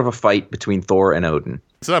sort of a fight between Thor and Odin.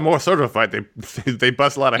 It's not more sort of a fight. They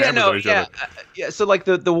bust a lot of hammers on each other. Yeah. So like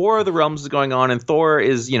the War of the Realms is going on, and Thor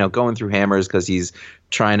is going through hammers because he's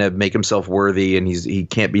trying to make himself worthy, and he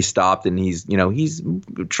can't be stopped, and he's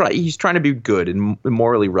trying to be good and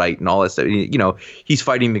morally right and all that stuff. He's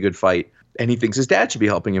fighting the good fight, and he thinks his dad should be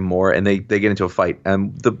helping him more, and they get into a fight.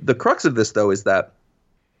 And the crux of this though is that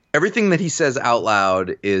everything that he says out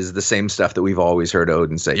loud is the same stuff that we've always heard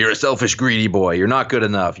Odin say. You're a selfish, greedy boy. You're not good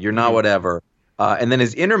enough. You're not whatever. And then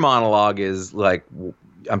his inner monologue is like,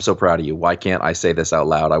 I'm so proud of you. Why can't I say this out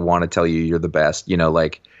loud? I want to tell you you're the best,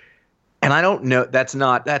 and I don't know. That's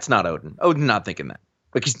not Odin. Odin's not thinking that.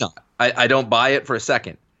 Like, he's not. I don't buy it for a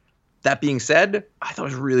second. That being said, I thought it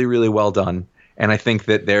was really, really well done. And I think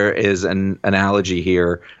that there is an analogy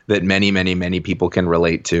here that many, many, many people can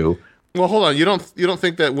relate to. Well, hold on. You don't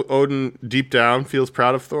think that Odin deep down feels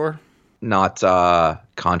proud of Thor? Not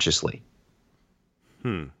consciously.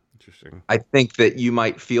 Interesting. I think that you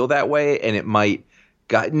might feel that way, and it might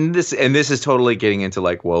this is totally getting into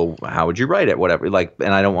like, well, how would you write it? Whatever. Like,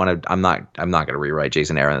 and I don't want to. I'm not going to rewrite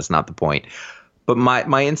Jason Aaron. That's not the point. But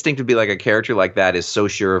my instinct would be like a character like that is so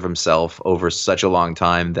sure of himself over such a long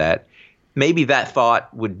time that maybe that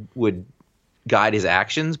thought would guide his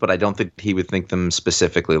actions, but I don't think he would think them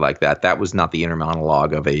specifically like that. That was not the inner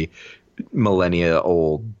monologue of a millennia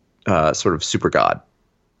old sort of super god.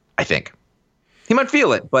 I think he might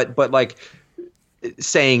feel it, but like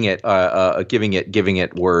saying it, giving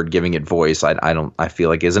it word, giving it voice, I feel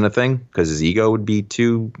like isn't a thing because his ego would be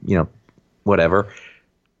too, whatever.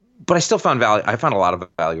 But I still found value. I found a lot of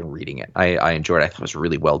value in reading it. I enjoyed it. I thought it was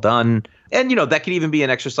really well done. And, that could even be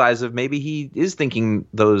an exercise of maybe he is thinking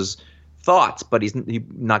those thoughts, but he's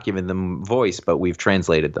not giving them voice, but we've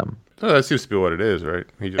translated them. Oh, that seems to be what it is, right?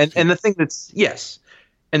 And the thing that's, yes.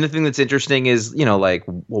 And the thing that's interesting is, like,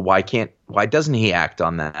 well, why doesn't he act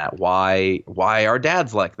on that? Why are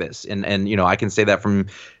dads like this? And I can say that from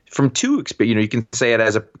from two experiences. You know, you can say it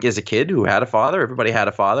as a kid who had a father. Everybody had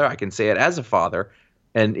a father. I can say it as a father.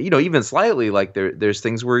 And, you know, even slightly, like there's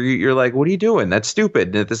things where you're like, what are you doing? That's stupid.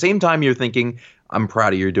 And at the same time, you're thinking, I'm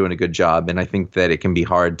proud of you, you're doing a good job. And I think that it can be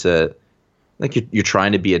hard to, like, you're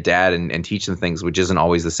trying to be a dad and teach them things, which isn't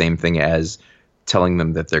always the same thing as telling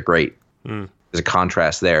them that they're great. There's a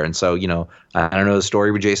contrast there. And so, you know, I don't know the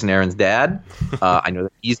story with Jason Aaron's dad. I know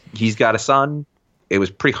that he's got a son. It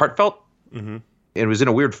was pretty heartfelt. Mm-hmm. It was in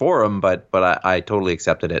a weird forum, but I totally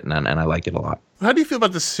accepted it, and I liked it a lot. How do you feel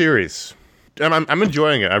about this series? And I'm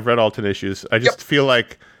enjoying it. I've read all 10 issues. I just feel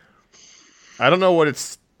like I don't know what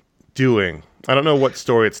it's doing. I don't know what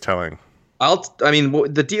story it's telling.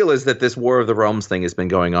 The deal is that this War of the Realms thing has been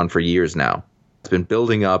going on for years now. It's been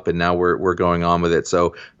building up, and now we're going on with it.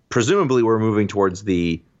 So presumably we're moving towards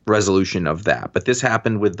the resolution of that. But this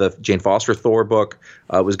happened with the Jane Foster Thor book.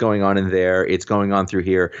 Was going on in there. It's going on through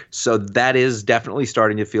here. So that is definitely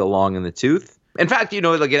starting to feel long in the tooth. In fact, you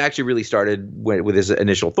know, like it actually really started with his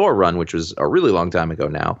initial Thor run, which was a really long time ago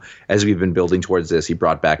now. As we've been building towards this, he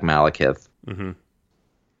brought back Malekith. Mm-hmm.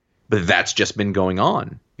 But that's just been going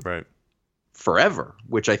on forever,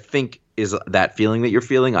 which I think is that feeling that you're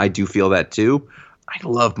feeling. I do feel that too. I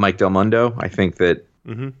love Mike Del Mundo. I think that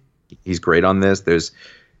he's great on this. There's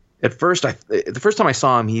at first, the first time I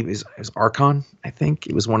saw him, it was Archon. I think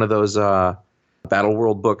it was one of those Battle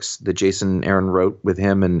World books that Jason Aaron wrote with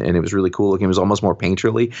him, and it was really cool looking. It was almost more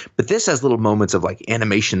painterly, but this has little moments of like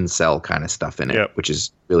animation cell kind of stuff in it, which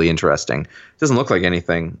is really interesting. It doesn't look like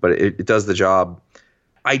anything, but it does the job.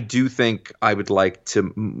 I do think I would like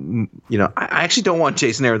to, you know, I actually don't want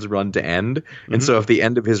Jason Aaron's run to end. And so if the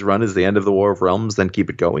end of his run is the end of the War of Realms, then keep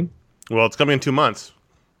it going. Well, it's coming in 2 months.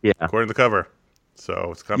 Yeah. According to the cover. So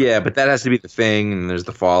it's coming. Yeah, but that has to be the thing. And there's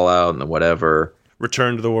the fallout and the whatever.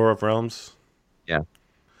 Return to the War of Realms. Yeah.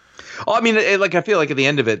 Oh, I mean, I feel like at the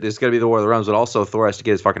end of it, there's got to be the War of the Realms, but also Thor has to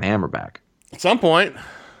get his fucking hammer back. At some point.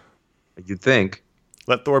 You'd think.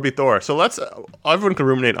 Let Thor be Thor. So everyone can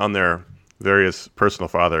ruminate on their various personal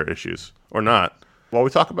father issues, or not, while we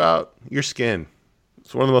talk about your skin.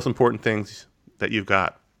 It's one of the most important things that you've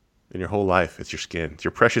got in your whole life. It's your skin. It's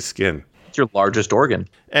your precious skin. It's your largest organ.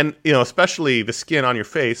 And, you know, especially the skin on your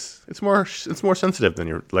face, it's more sensitive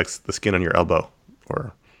than the skin on your elbow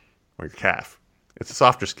or your calf. It's a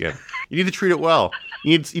softer skin. You need to treat it well.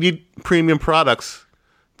 You need premium products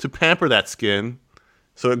to pamper that skin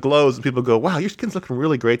so it glows and people go, wow, your skin's looking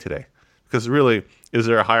really great today. Because really, is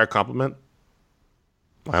there a higher compliment?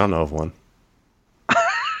 I don't know of one.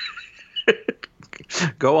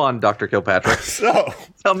 Go on, Dr. Kilpatrick. So,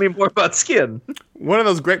 tell me more about skin. One of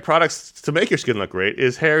those great products to make your skin look great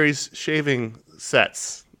is Harry's shaving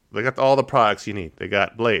sets. They got all the products you need. They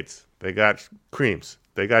got blades. They got creams.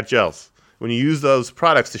 They got gels. When you use those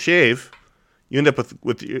products to shave, you end up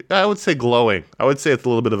with I would say glowing. I would say it's a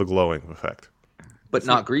little bit of a glowing effect. But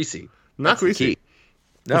not greasy. Not greasy.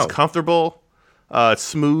 No. It's comfortable. It's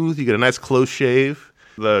smooth. You get a nice close shave.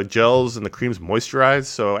 The gels and the creams moisturize.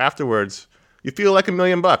 So afterwards, you feel like $1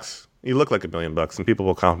 million. You look like $1 million, and people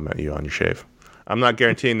will compliment you on your shave. I'm not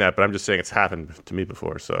guaranteeing that, but I'm just saying it's happened to me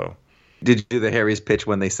before. So, did you do the Harry's pitch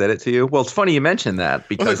when they said it to you? Well, it's funny you mentioned that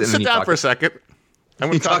because sit down for a second. I'm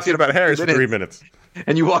going to talk to you about Harry's for 3 minutes.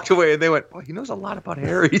 And you walked away, and they went, "Oh, he knows a lot about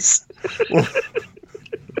Harry's." Well,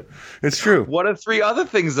 it's true. What are 3 other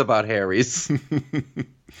things about Harry's?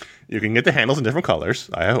 You can get the handles in different colors.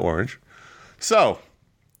 I have orange. So,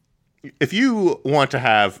 if you want to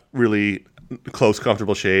have really close,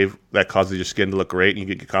 comfortable shave that causes your skin to look great and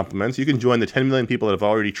you get compliments, you can join the 10 million people that have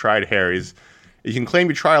already tried Harry's. You can claim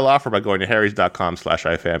your trial offer by going to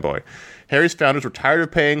harrys.com/ifanboy. Harry's founders were tired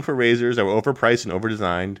of paying for razors that were overpriced and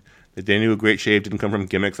overdesigned. They knew a great shave didn't come from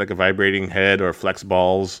gimmicks like a vibrating head or flex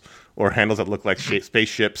balls or handles that look like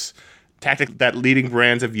spaceships. Tactics that leading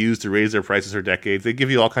brands have used to raise their prices for decades. They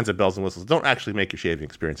give you all kinds of bells and whistles. Don't actually make your shaving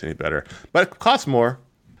experience any better, but it costs more.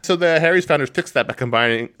 So the Harry's founders fixed that by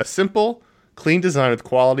combining a simple, clean design with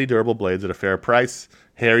quality, durable blades at a fair price.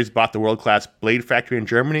 Harry's bought the world-class blade factory in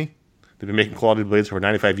Germany. They've been making quality blades for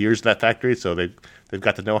 95 years at that factory, so they've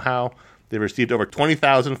got the know-how. They've received over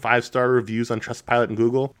 20,000 five-star reviews on Trustpilot and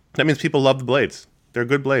Google. That means people love the blades. They're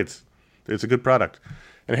good blades. It's a good product.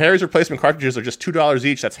 And Harry's replacement cartridges are just $2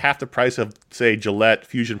 each. That's half the price of, say, Gillette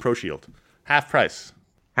Fusion Pro Shield. Half price.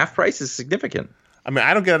 Half price is significant. I mean,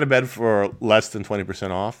 I don't get out of bed for less than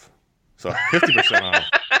 20% off. So 50% off.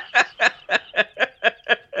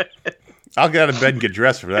 I'll get out of bed and get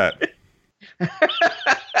dressed for that.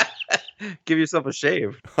 Give yourself a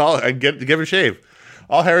shave. Give a shave.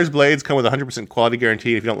 All Harry's blades come with a 100% quality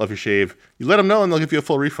guarantee. If you don't love your shave, you let them know and they'll give you a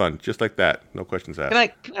full refund, just like that. No questions asked.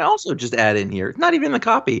 Can I also just add in here, not even the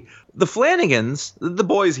copy, the Flanagans, the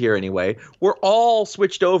boys here anyway, were all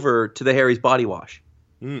switched over to the Harry's body wash.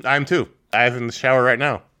 I'm too. I have in the shower right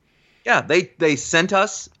now. Yeah, they sent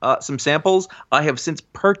us some samples. I have since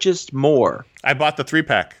purchased more. I bought the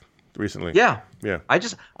 3-pack recently. Yeah. Yeah.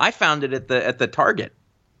 I found it at the Target.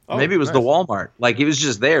 Oh, maybe it was the Walmart. Like, it was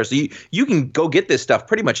just there. So you can go get this stuff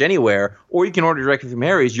pretty much anywhere, or you can order directly from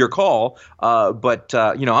Harry's. Your call. But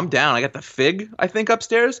I'm down. I got the fig, I think,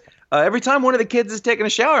 upstairs. Every time one of the kids is taking a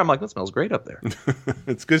shower, I'm like, that smells great up there.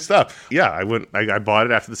 It's good stuff. Yeah, I bought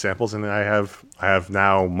it after the samples, and I have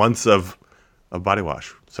now months of body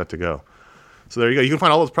wash set to go. So there you go. You can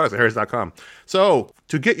find all those products at harrys.com. So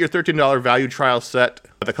to get your $13 value trial set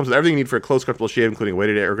that comes with everything you need for a close, comfortable shave, including a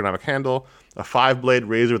weighted ergonomic handle, a 5-blade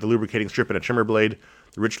razor with a lubricating strip and a trimmer blade,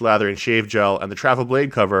 the rich lather and shave gel, and the travel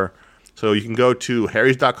blade cover. So you can go to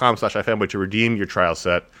harrys.com/ifanboy to redeem your trial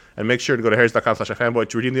set. And make sure to go to harrys.com/ifanboy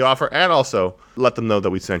to redeem the offer, and also let them know that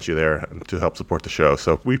we sent you there to help support the show.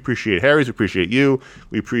 So we appreciate Harry's, we appreciate you,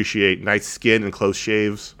 we appreciate nice skin and close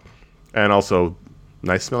shaves, and also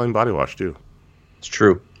nice smelling body wash too. It's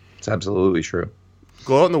true. It's absolutely true.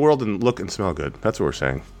 Go out in the world and look and smell good. That's what we're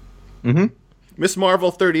saying. Mm-hmm. Miss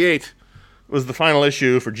Marvel 38 was the final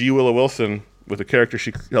issue for G. Willow Wilson with a character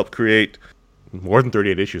she helped create more than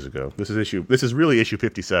 38 issues ago. This is really issue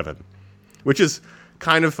 57, which is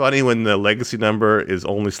kind of funny when the legacy number is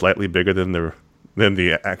only slightly bigger than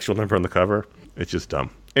the actual number on the cover. It's just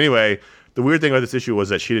dumb. Anyway, the weird thing about this issue was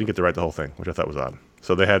that she didn't get to write the whole thing, which I thought was odd.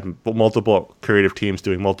 So they had multiple creative teams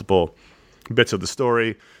doing multiple bits of the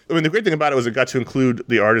story. I mean, the great thing about it was it got to include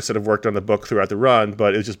the artists that have worked on the book throughout the run,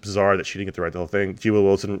 but it was just bizarre that she didn't get to write the whole thing. G. Will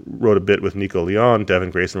Wilson wrote a bit with Nico Leon, Devin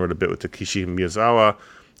Grayson wrote a bit with Takeshi Miyazawa,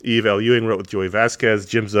 Eve L. Ewing wrote with Joey Vasquez,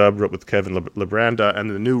 Jim Zub wrote with Kevin Lebranda, and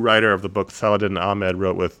the new writer of the book, Saladin Ahmed,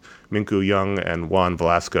 wrote with Minku Young and Juan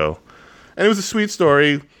Velasco. And it was a sweet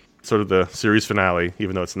story, sort of the series finale,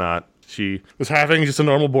 even though it's not. She was having just a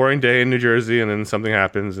normal, boring day in New Jersey, and then something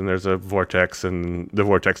happens, and there's a vortex, and the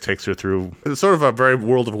vortex takes her through. It's sort of a very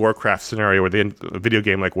World of Warcraft scenario, where a video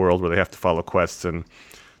game-like world where they have to follow quests, and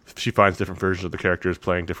she finds different versions of the characters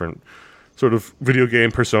playing different sort of video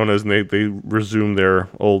game personas, and they resume their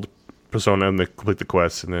old persona, and they complete the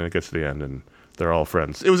quests, and then it gets to the end, and they're all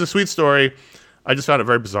friends. It was a sweet story. I just found it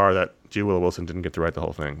very bizarre that G. Willow Wilson didn't get to write the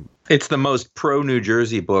whole thing. It's the most pro-New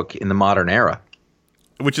Jersey book in the modern era.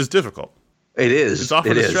 Which is difficult. It is. It's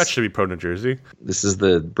often a stretch to be pro-New Jersey. This is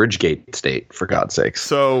the Bridgegate state, for God's sakes.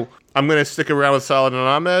 So I'm going to stick around with Saladin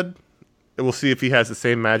Ahmed. And we'll see if he has the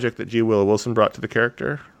same magic that G. Willow Wilson brought to the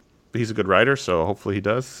character. He's a good writer, so hopefully he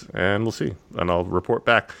does. And we'll see. And I'll report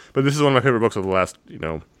back. But this is one of my favorite books of the last,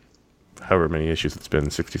 however many issues it's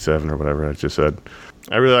been, 67 or whatever I just said.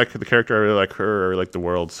 I really like the character. I really like her. I really like the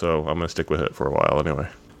world. So I'm going to stick with it for a while anyway.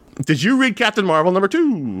 Did you read Captain Marvel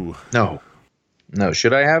 #2? No,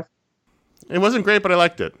 should I have? It wasn't great, but I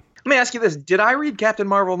liked it. Let me ask you this. Did I read Captain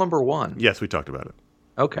Marvel #1? Yes, we talked about it.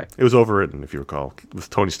 Okay. It was overwritten, if you recall, with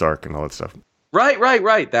Tony Stark and all that stuff. Right.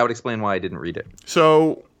 That would explain why I didn't read it.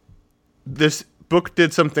 So this book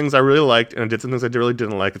did some things I really liked, and it did some things I really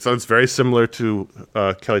didn't like. It sounds very similar to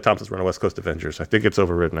Kelly Thompson's run of West Coast Avengers. I think it's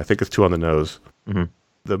overwritten. I think it's too on the nose. Mm-hmm.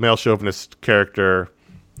 The male chauvinist character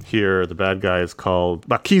here, the bad guy, is called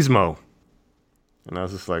Machismo. And I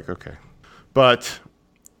was just like, okay. But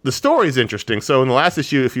the story's interesting. So in the last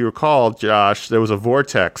issue, if you recall, Josh, there was a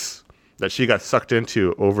vortex that she got sucked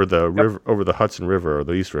into over the river, over the Hudson River or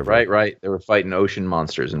the East River. Right. They were fighting ocean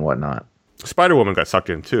monsters and whatnot. Spider-Woman got sucked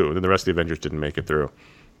in too, and then the rest of the Avengers didn't make it through.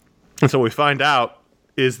 And so what we find out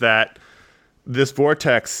is that this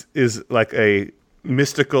vortex is like a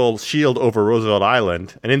mystical shield over Roosevelt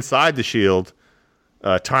Island, and inside the shield,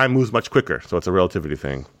 time moves much quicker. So it's a relativity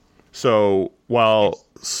thing. So while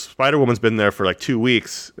Spider-Woman's been there for like 2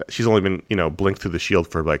 weeks, she's only been, blinked through the shield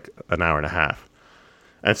for like an hour and a half.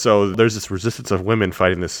 And so there's this resistance of women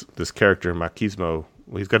fighting this character, Machismo.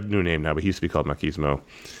 Well, he's got a new name now, but he used to be called Machismo,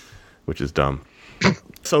 which is dumb.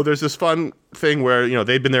 So there's this fun thing where,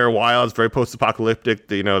 they've been there a while. It's very post-apocalyptic.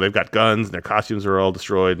 They've got guns and their costumes are all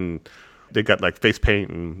destroyed, and they got like face paint,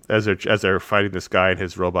 and as they're fighting this guy and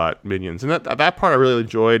his robot minions. And that part I really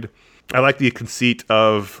enjoyed. I like the conceit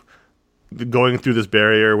of going through this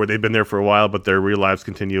barrier where they've been there for a while, but their real lives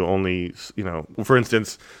continue only, for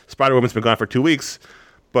instance, Spider-Woman's been gone for 2 weeks,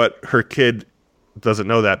 but her kid doesn't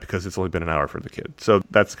know that because it's only been an hour for the kid. So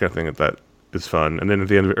that's the kind of thing that is fun. And then at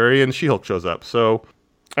the end of the very end, She-Hulk shows up. So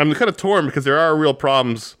I'm kind of torn because there are real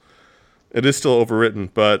problems. It is still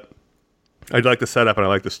overwritten, but I like the setup and I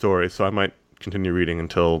like the story, so I might continue reading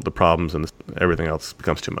until the problems and everything else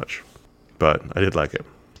becomes too much. But I did like it.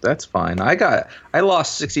 That's fine. I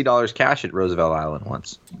lost $60 cash at Roosevelt Island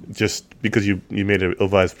once. Just because you made an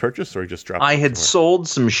ill-advised purchase, or you just dropped it? I had sold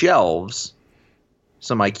some shelves,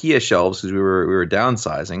 some IKEA shelves, because we were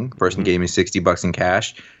downsizing. Person gave me $60 in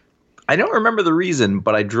cash. I don't remember the reason,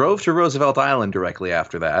 but I drove to Roosevelt Island directly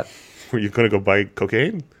after that. Were you going to go buy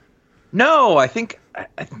cocaine? No, I think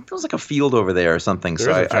there was like a field over there or something. There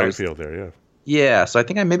is a giant field there, yeah. Yeah, so I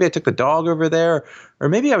think maybe I took the dog over there, or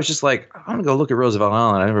maybe I was just like, I want to go look at Roosevelt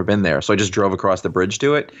Island. I've never been there, so I just drove across the bridge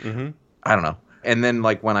to it. Mm-hmm. I don't know. And then,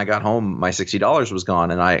 like, when I got home, my $60 was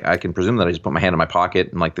gone, and I can presume that I just put my hand in my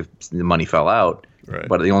pocket and, like, the money fell out. Right.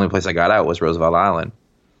 But the only place I got out was Roosevelt Island.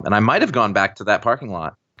 And I might have gone back to that parking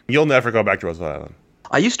lot. You'll never go back to Roosevelt Island.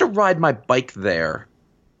 I used to ride my bike there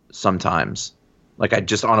sometimes. Like,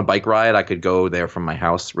 on a bike ride, I could go there from my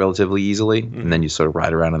house relatively easily, and then you sort of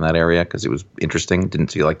ride around in that area because it was interesting.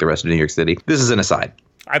 Didn't feel like the rest of New York City. This is an aside.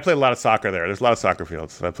 I played a lot of soccer there. There's a lot of soccer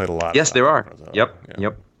fields. I played a lot. Yes, there are.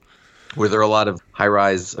 Yep. Were there a lot of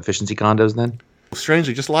high-rise efficiency condos then?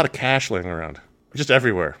 Strangely, just a lot of cash laying around. Just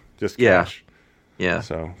everywhere. Just cash. Yeah.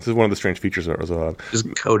 So this is one of the strange features of Roosevelt Island.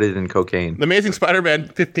 Just coated in cocaine. The Amazing Spider-Man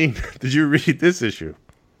 15. Did you read this issue?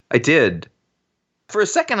 I did. For a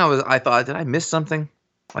second, I thought, did I miss something?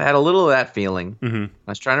 I had a little of that feeling. Mm-hmm.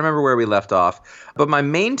 I was trying to remember where we left off. But my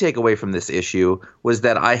main takeaway from this issue was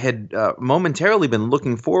that I had momentarily been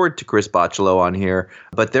looking forward to Chris Bachalo on here,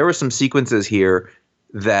 but there were some sequences here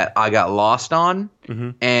that I got lost on,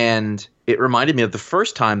 and it reminded me of the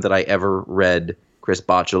first time that I ever read Chris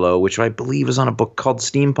Bachalo, which I believe was on a book called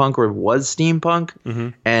Steampunk, or was Steampunk,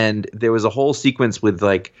 and there was a whole sequence with,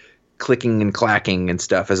 like, clicking and clacking and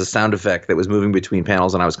stuff as a sound effect that was moving between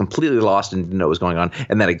panels, and I was completely lost and didn't know what was going on.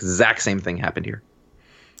 And that exact same thing happened here.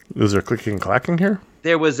 Was there clicking and clacking here?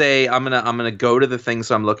 There was I'm gonna go to the thing,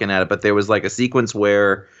 so I'm looking at it, but there was like a sequence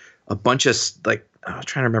where a bunch of, like, I was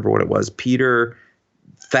trying to remember what it was. Peter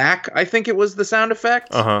Thack, I think it was the sound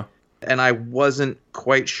effect. And I wasn't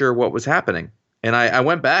quite sure what was happening. And I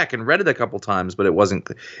went back and read it a couple times, but it was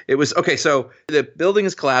okay. So the building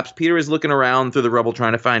is collapsed. Peter is looking around through the rubble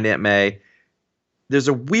trying to find Aunt May. There's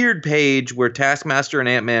a weird page where Taskmaster and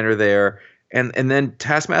Ant-Man are there. And then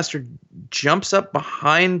Taskmaster jumps up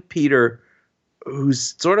behind Peter,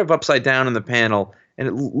 who's sort of upside down in the panel. And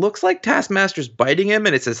it looks like Taskmaster's biting him.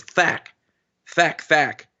 And it says, Thack, Thack,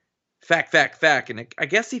 Thack, Thack, Thack, Thack. And I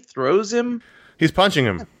guess he throws him. He's punching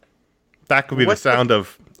him. That could be the sound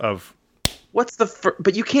of... What's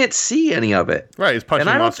but you can't see any of it. Right, he's punching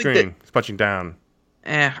off screen. He's punching down.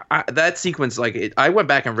 That sequence, like, I went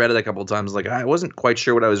back and read it a couple of times. Like, I wasn't quite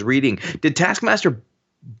sure what I was reading. Did Taskmaster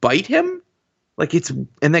bite him? Like,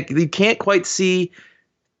 and that you can't quite see.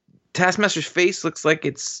 Taskmaster's face looks like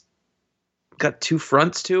it's got two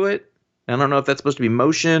fronts to it. I don't know if that's supposed to be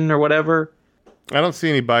motion or whatever. I don't see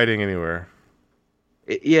any biting anywhere.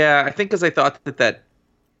 Yeah, I think because I thought that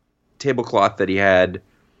tablecloth that he had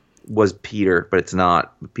was Peter, but it's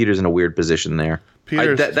not. Peter's in a weird position there.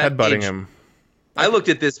 Peter's headbutting him. I looked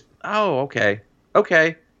at this. Oh, okay.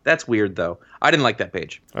 Okay. That's weird, though. I didn't like that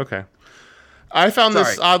page. Okay. I found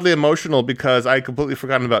this oddly emotional because I completely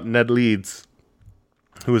forgotten about Ned Leeds,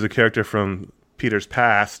 who was a character from Peter's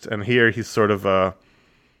past. And here he's sort of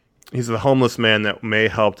he's the homeless man that May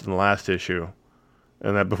helped in the last issue.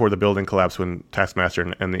 And that before the building collapsed when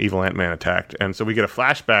Taskmaster and the evil Ant-Man attacked. And so we get a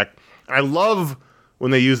flashback. I love when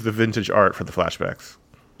they use the vintage art for the flashbacks.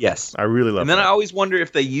 Yes. I really love that. And then I always wonder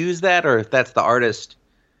if they use that or if that's the artist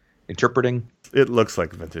interpreting. It looks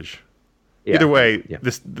like vintage. Yeah. Either way,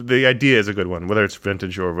 the idea is a good one, whether it's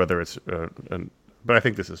vintage or whether it's... but I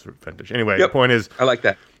think this is vintage. Anyway, the point is... I like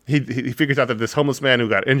that. He figures out that this homeless man who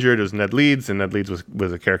got injured was Ned Leeds, and Ned Leeds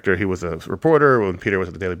was a character. He was a reporter when Peter was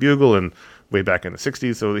at the Daily Bugle and way back in the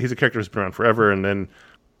 60s. So he's a character who's been around forever, and then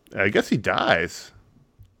I guess he dies.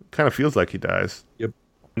 Kind of feels like he dies. Yep.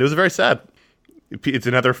 And it was very sad. It's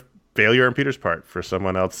another failure on Peter's part for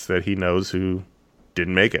someone else that he knows who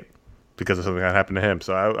didn't make it because of something that happened to him.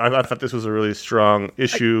 So I thought this was a really strong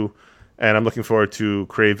issue, and I'm looking forward to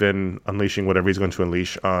Craven unleashing whatever he's going to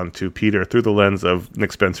unleash onto Peter through the lens of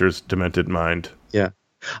Nick Spencer's demented mind. Yeah.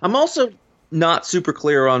 I'm also not super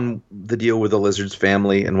clear on the deal with the Lizard's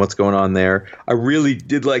family and what's going on there. I really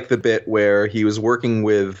did like the bit where he was working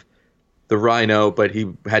with the Rhino, but he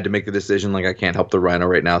had to make the decision, like, I can't help the Rhino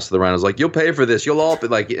right now. So the Rhino's like, you'll pay for this. You'll all pay,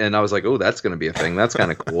 like, and I was like, oh, that's going to be a thing. That's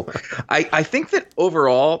kind of cool. I think that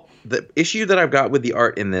overall, the issue that I've got with the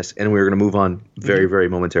art in this, and we're going to move on very, very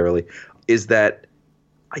momentarily, is that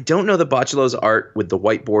I don't know that Bocciolo's art with the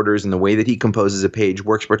white borders and the way that he composes a page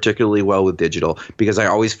works particularly well with digital, because I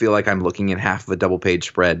always feel like I'm looking at half of a double page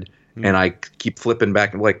spread and I keep flipping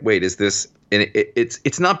back and like, wait, is this? And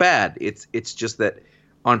it's not bad. It's just that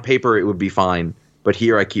on paper it would be fine, but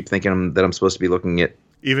here I keep thinking that I'm supposed to be looking at.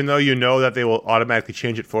 Even though you know that they will automatically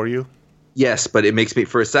change it for you? Yes, but it makes me,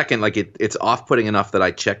 for a second, like it's off-putting enough that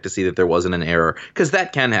I check to see that there wasn't an error, because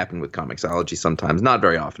that can happen with Comixology sometimes, not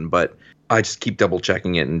very often, but I just keep double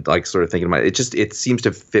checking it and like sort of thinking about it. It seems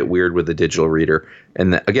to fit weird with the digital reader.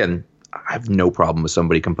 And again, I have no problem with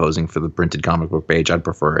somebody composing for the printed comic book page. I'd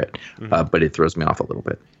prefer it, but it throws me off a little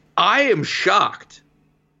bit. I am shocked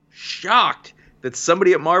that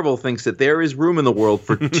somebody at Marvel thinks that there is room in the world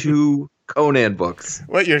for 2 Conan books.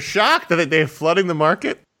 What, you're shocked that they're flooding the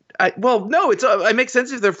market? Well, no, it makes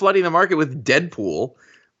sense if they're flooding the market with Deadpool,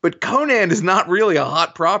 but Conan is not really a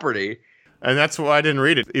hot property. And that's why I didn't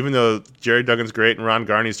read it. Even though Jerry Duggan's great and Ron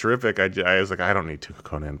Garney's terrific, I was like, I don't need 2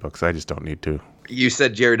 Conan books. I just don't need 2. You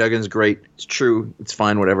said Jerry Duggan's great. It's true. It's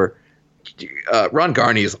fine, whatever. Ron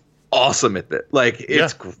Garney is awesome at that. Like,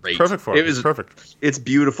 it's great. Perfect for it. It was perfect. It's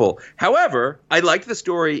beautiful. However, I liked the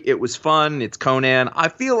story. It was fun. It's Conan. I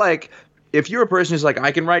feel like if you're a person who's like, I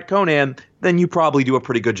can write Conan, then you probably do a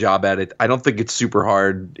pretty good job at it. I don't think it's super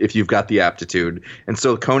hard if you've got the aptitude. And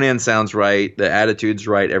so Conan sounds right. The attitude's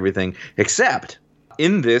right, everything. Except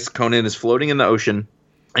in this, Conan is floating in the ocean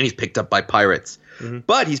and he's picked up by pirates. Mm-hmm.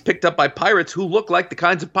 But he's picked up by pirates who look like the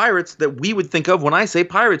kinds of pirates that we would think of when I say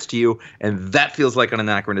pirates to you. And that feels like an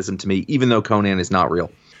anachronism to me, even though Conan is not real.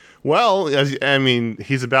 Well,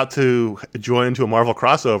 he's about to join into a Marvel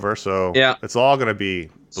crossover, so it's all going to be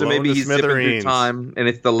so maybe he's zipping through time, and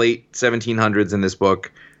it's the late 1700s in this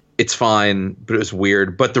book. It's fine, but it was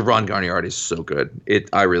weird. But the Ron Garney art is so good.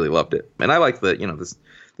 I really loved it, and I liked the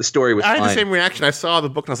story was. I had fine. the same reaction. I saw the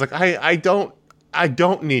book and I was like, I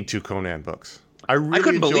don't need 2 Conan books. I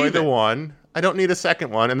really enjoyed the one. I don't need a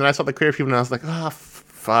second one. And then I saw the creative people and I was like,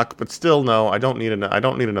 fuck. But still, no, I don't need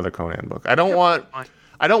another Conan book. I don't want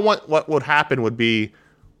what would happen would be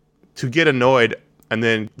to get annoyed and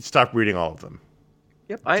then stop reading all of them.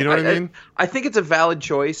 Yep. Do you know what I mean? I think it's a valid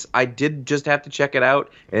choice. I did just have to check it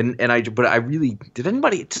out, but I really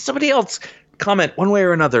did. Somebody else comment one way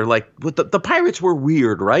or another? Like, the pirates were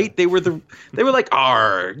weird, right? They were like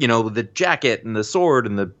the jacket and the sword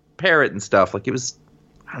and the parrot and stuff. Like, it was,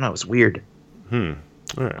 I don't know, it was weird. All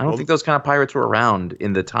right, I don't think those kind of pirates were around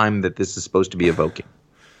in the time that this is supposed to be evoking.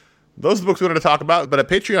 Those are the books we wanted to talk about, but at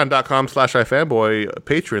patreon.com/ifanboy,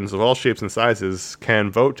 patrons of all shapes and sizes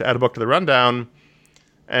can vote to add a book to the rundown.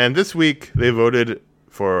 And this week, they voted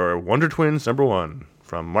for Wonder Twins #1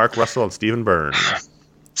 from Mark Russell and Stephen Byrne.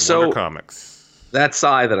 Wonder Comics. That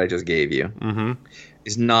sigh that I just gave you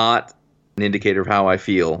is not an indicator of how I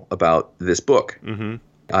feel about this book. Mm-hmm.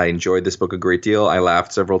 I enjoyed this book a great deal. I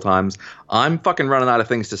laughed several times. I'm fucking running out of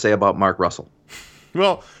things to say about Mark Russell.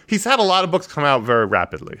 Well, he's had a lot of books come out very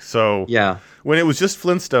rapidly. So when it was just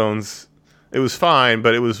Flintstones, it was fine,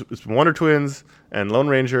 but it was Wonder Twins and Lone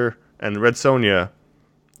Ranger and Red Sonja.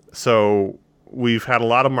 So we've had a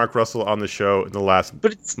lot of Mark Russell on the show in the last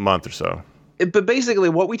month or so. But basically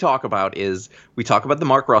what we talk about is we talk about the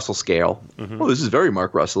Mark Russell scale. Mm-hmm. Oh, this is very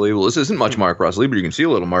Mark Russell-y. Well, this isn't much Mark Russell-y, but you can see a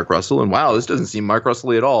little Mark Russell. And wow, this doesn't seem Mark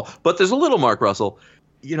Russell-y at all. But there's a little Mark Russell.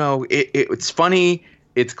 You know, it's funny.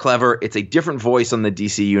 It's clever. It's a different voice on the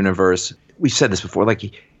DC universe. We've said this before. Like,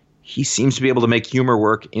 he seems to be able to make humor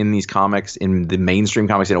work in these comics, in the mainstream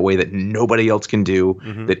comics, in a way that nobody else can do,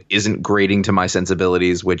 that isn't grating to my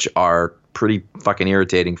sensibilities, which are pretty fucking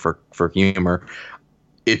irritating for humor.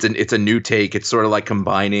 It's a new take. It's sort of like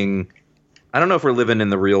combining. I don't know if we're living in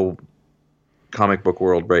the real comic book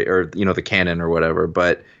world, right, or the canon or whatever,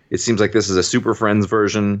 but it seems like this is a Super Friends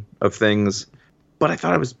version of things. But I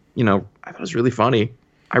thought it was, really funny.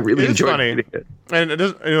 I really enjoyed reading it. And it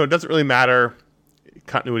doesn't really matter.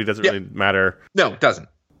 Continuity doesn't really matter. No, it doesn't.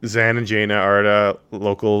 Zan and Jaina are at a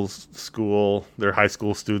local school. They're high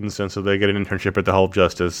school students, and so they get an internship at the Hall of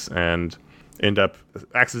Justice and end up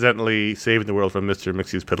accidentally saving the world from Mr.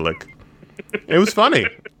 Mxyzptlk. It was funny.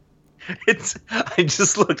 I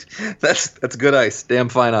just looked. That's good ice. Damn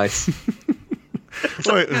fine ice.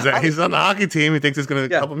 He's on the hockey team. He thinks he's going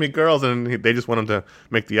to help him meet girls, and they just want him to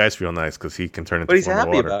make the ice real nice because he can turn into form of water.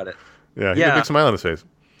 But he's happy about it. Yeah, he had a big smile on his face.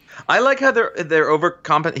 I like how they're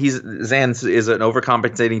overcompensating. Zan is an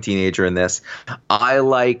overcompensating teenager in this. I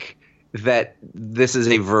like that this is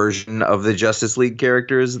a version of the Justice League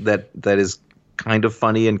characters that is kind of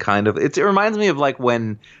funny and kind of. It reminds me of like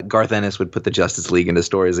when Garth Ennis would put the Justice League into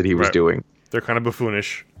stories that he was doing. They're kind of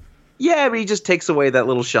buffoonish. Yeah, but he just takes away that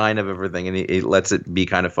little shine of everything and he lets it be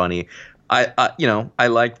kind of funny. I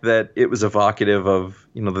liked that it was evocative of,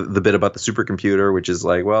 the bit about the supercomputer, which is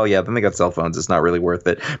like, well, yeah, then they got cell phones. It's not really worth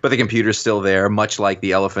it. But the computer's still there, much like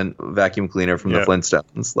the elephant vacuum cleaner from the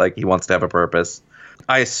Flintstones. Like, he wants to have a purpose.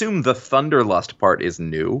 I assume the Thunderlust part is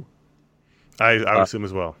new. I would assume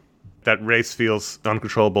as well. That race feels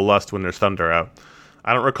uncontrollable lust when there's thunder out.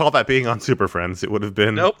 I don't recall that being on Super Friends. It would have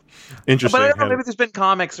been interesting. But I don't know, maybe there's been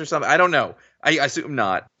comics or something. I don't know. I assume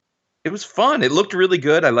not. It was fun. It looked really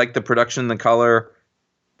good. I liked the production, the color.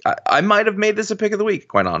 I might have made this a pick of the week,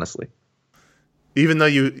 quite honestly. Even though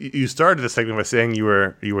you started the segment by saying you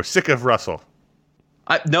were sick of Russell.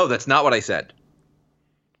 No, that's not what I said.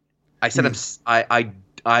 I said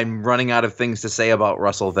I'm running out of things to say about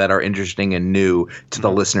Russell that are interesting and new to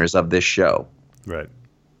the listeners of this show. Right.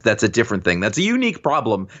 That's a different thing. That's a unique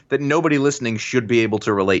problem that nobody listening should be able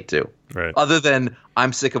to relate to. Right. Other than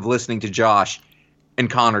I'm sick of listening to Josh and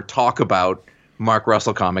Connor talk about Mark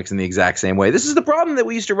Russell comics in the exact same way. This is the problem that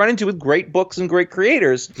we used to run into with great books and great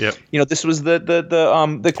creators. Yep. This was the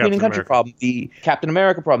Queen and Country problem, the Captain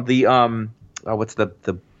America problem, the what's the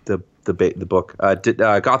book?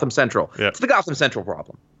 Gotham Central. Yep. It's the Gotham Central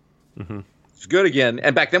problem. Mm-hmm. It's good again.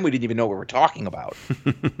 And back then we didn't even know what we were talking about.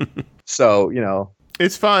 So,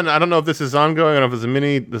 it's fun. I don't know if this is ongoing. I don't know if it's a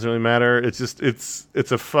mini. It doesn't really matter. It's just it's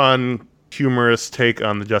a fun, humorous take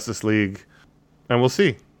on the Justice League, and we'll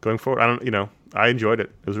see going forward. I enjoyed it.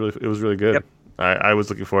 It was really good. Yep. I was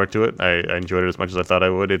looking forward to it. I enjoyed it as much as I thought I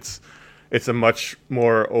would. It's a much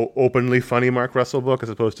more openly funny Mark Russell book as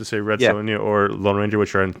opposed to say Red Sonja or Lone Ranger,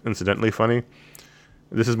 which are incidentally funny.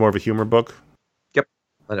 This is more of a humor book. Yep.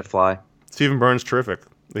 Let it fly. Stephen Byrne's terrific.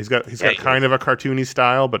 He's got kind of a cartoony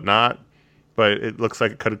style, but not. But it looks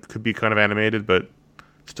like it could be kind of animated, but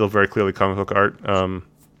still very clearly comic book art.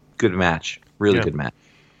 Good match. Really good match.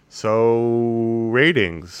 So,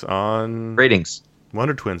 ratings on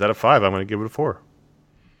Wonder Twins out of 5. I'm going to give it a 4.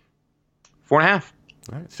 4.5.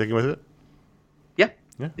 All right, sticking with it. Yeah.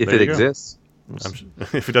 If it exists.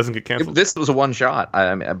 If it doesn't get canceled. This was a one shot.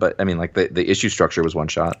 The issue structure was one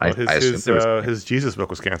shot. Well, his Jesus book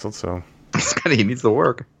was canceled, so he needs the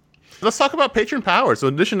work. Let's talk about patron power. So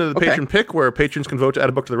in addition to the patron pick, where patrons can vote to add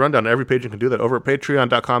a book to the rundown, every patron can do that over at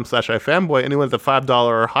patreon.com/ifanboy. Anyone at the $5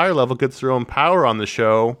 or higher level gets their own power on the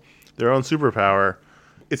show, their own superpower.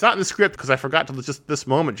 It's not in the script because I forgot to just this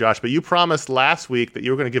moment, Josh, but you promised last week that you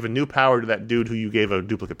were going to give a new power to that dude who you gave a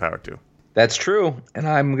duplicate power to. That's true, and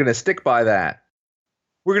I'm going to stick by that.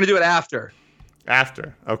 We're going to do it after.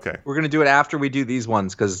 After, okay. We're going to do it after we do these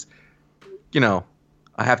ones because,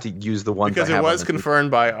 I have to use the ones because it was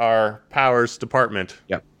confirmed by our powers department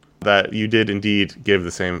that you did indeed give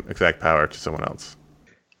the same exact power to someone else.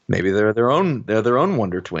 Maybe they're their own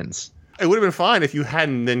Wonder Twins. It would have been fine if you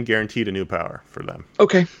hadn't then guaranteed a new power for them.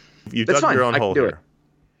 Okay. You dug your own hole here.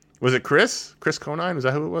 Was it Chris Conine? Was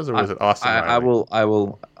that who it was, or was it Austin? I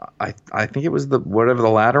think it was whatever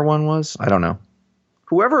the latter one was. I don't know.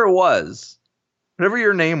 Whoever it was. Whatever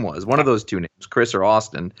your name was, one of those two names, Chris or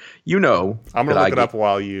Austin, I'm going to look it up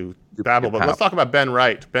while you babble, but let's talk about Ben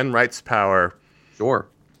Wright. Ben Wright's power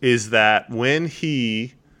is that when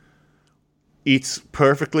he eats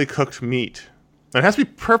perfectly cooked meat, it has to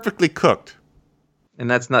be perfectly cooked.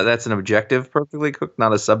 And that's an objective perfectly cooked,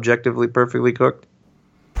 not a subjectively perfectly cooked?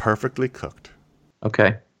 Perfectly cooked.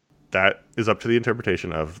 Okay. That is up to the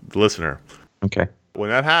interpretation of the listener. Okay.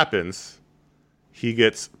 When that happens, he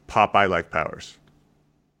gets Popeye-like powers.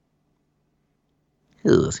 So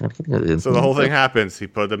the whole thing happens.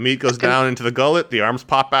 The meat goes down into the gullet. The arms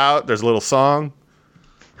pop out. There's a little song.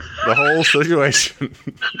 The whole situation.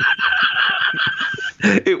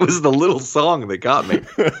 It was the little song that got me.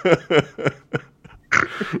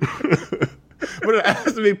 But it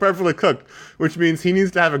has to be perfectly cooked, which means he needs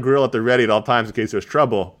to have a grill at the ready at all times in case there's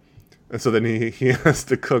trouble. And so then he has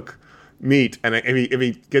to cook meat, and if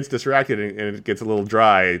he gets distracted and it gets a little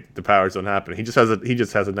dry, the powers don't happen. He just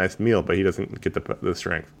has a nice meal, but he doesn't get the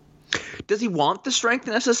strength. Does he want the strength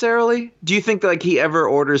necessarily? Do you think that he ever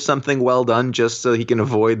orders something well done just so he can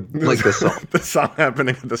avoid the song? The song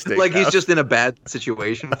happening at the steakhouse. He's just in a bad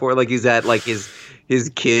situation for it. He's at his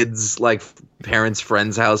kids' parents'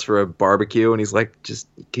 friend's house for a barbecue, and he's like,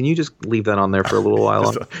 can you just leave that on there for a little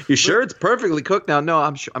while? You sure it's perfectly cooked now? No,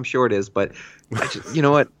 I'm sure it is, but you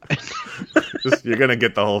know what? You're gonna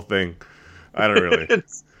get the whole thing. I don't really.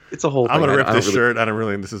 It's a whole thing. I'm gonna rip this shirt. I don't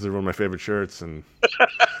really. This is one of my favorite shirts, and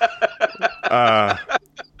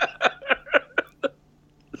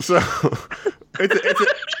so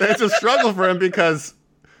it's a struggle for him because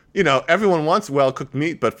everyone wants well cooked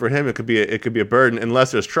meat, but for him it could be a burden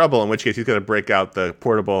unless there's trouble, in which case he's gonna break out the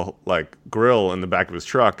portable grill in the back of his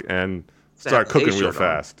truck and start cooking real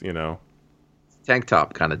fast. tank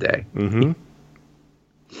top kind of day. Mm-hmm.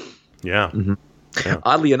 Yeah. Mm-hmm. Yeah.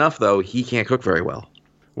 Oddly enough, though, he can't cook very well.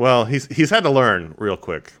 Well, he's had to learn real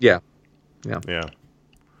quick. Yeah.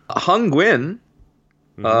 Hung Gwyn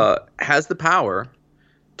has the power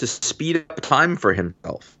to speed up time for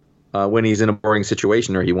himself when he's in a boring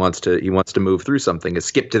situation or he wants to move through something. A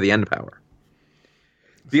skip to the end power.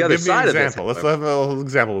 The other side of this. Let's have a little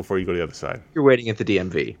example before you go to the other side. You're waiting at the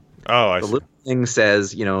DMV. Oh, I see. The little thing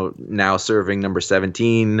says, now serving number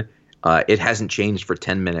 17. It hasn't changed for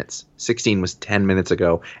 10 minutes. 16 was 10 minutes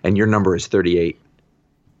ago, and your number is 38.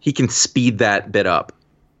 He can speed that bit up.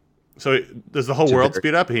 So does the whole world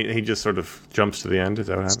speed up? He just sort of jumps to the end? Is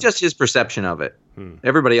that what happens? It's just his perception of it.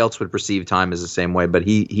 Everybody else would perceive time as the same way, but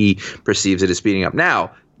he perceives it as speeding up.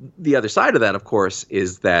 Now, the other side of that, of course,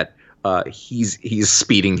 is that he's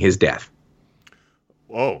speeding his death.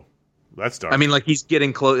 Whoa, that's dark. I mean, like he's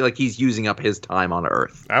getting close, like he's using up his time on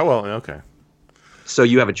Earth. Oh, well, okay. So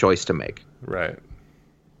you have a choice to make. Right.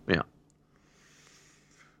 Yeah.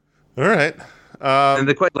 All right. And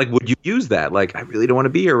the question, like, would you use that? Like, I really don't want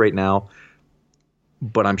to be here right now,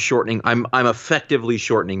 but I'm effectively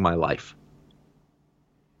shortening my life.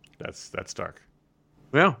 That's dark.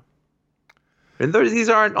 Yeah. And these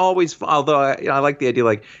aren't always, although I like the idea,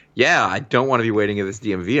 like, yeah, I don't want to be waiting at this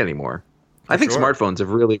DMV anymore. I think smartphones have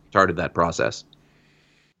really retarded that process.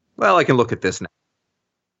 Well, I can look at this now.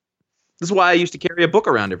 This is why I used to carry a book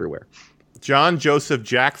around everywhere. John Joseph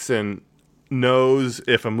Jackson knows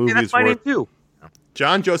if a movie is worth. Too.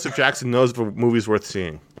 John Joseph Jackson knows if a movie's worth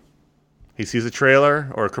seeing. He sees a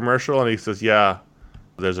trailer or a commercial and he says, "Yeah,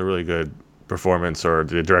 there's a really good performance, or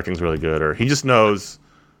the directing's really good," or he just knows,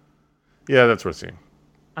 "Yeah, that's worth seeing."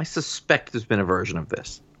 I suspect there's been a version of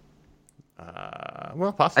this.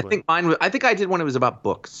 Well, possibly. I think I did one. It was about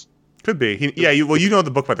books. Could be. You know the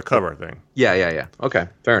book by the cover thing. Yeah. Okay,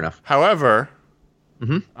 fair enough. However,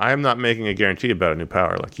 I am not making a guarantee about a new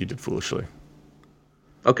power like you did foolishly.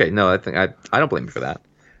 Okay, no, I don't blame you for that.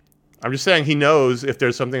 I'm just saying he knows if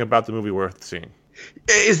there's something about the movie worth seeing.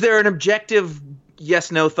 Is there an objective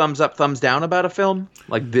yes, no, thumbs up, thumbs down about a film?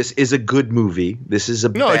 Like, this is a good movie. This is a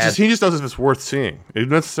bad... he just knows if it's worth seeing. It doesn't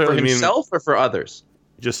necessarily for himself or for others?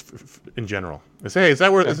 Just in general. Hey, is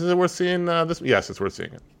it worth seeing this? Yes, it's worth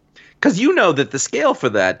seeing it. Because you know that the scale for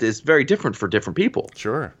that is very different for different people.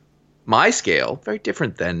 Sure. My scale, very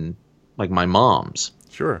different than, like, my mom's.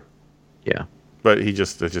 Sure. Yeah. But he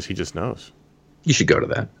just knows. You should go to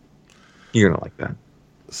that. You're going to like that.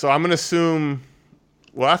 So I'm going to assume,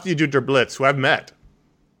 well, after you do Der Blitz, who I've met.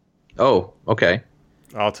 Oh, okay.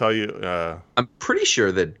 I'll tell you. I'm pretty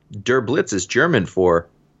sure that Der Blitz is German for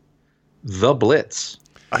the Blitz.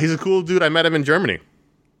 He's a cool dude. I met him in Germany.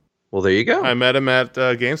 Well, there you go. I met him at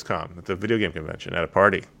Gamescom, at the video game convention, at a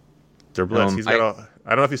party. Der Blitz. I don't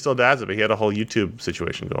know if he still does it, but he had a whole YouTube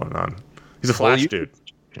situation going on. He's a Flash dude.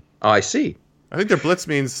 Oh, I see. I think Der Blitz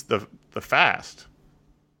means the fast.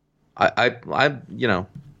 I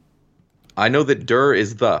know that Der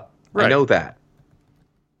is the. Right. I know that.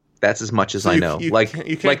 That's as much as I know. You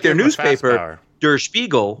like their newspaper, Der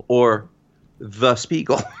Spiegel or The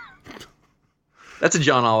Spiegel. That's a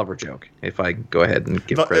John Oliver joke. If I go ahead and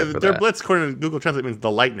give credit for that. Der Blitz, according to Google Translate, means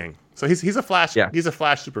the lightning. So he's a Flash. Yeah. He's a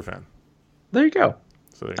Flash superfan. There you go.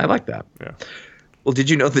 I like that. Yeah. Well, did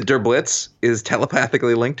you know that Der Blitz is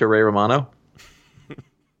telepathically linked to Ray Romano?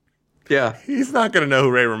 Yeah. He's not going to know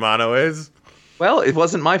who Ray Romano is. Well, it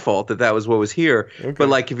wasn't my fault that was what was here. Okay. But,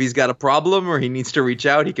 like, if he's got a problem or he needs to reach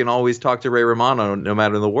out, he can always talk to Ray Romano no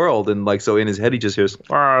matter the world. And, like, so in his head, he just hears,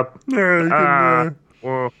 all right.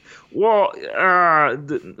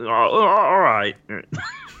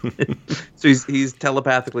 So he's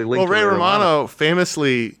telepathically linked to Ray Romano,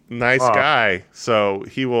 famously nice guy, so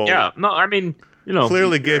he will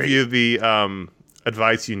clearly give you the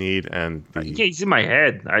advice you need. And he's in my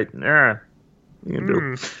head.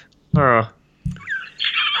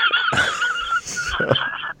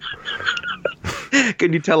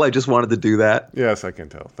 Can you tell I just wanted to do that? Yes, I can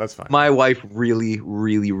tell. That's fine. My wife really,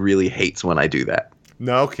 really, really hates when I do that.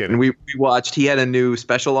 No kidding. And we watched, he had a new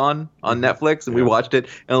special on Netflix, and we watched it,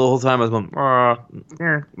 and the whole time I was going,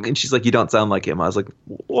 and she's like, you don't sound like him. I was like,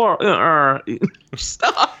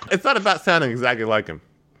 stop. It's not about sounding exactly like him.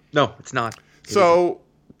 No, it's not. So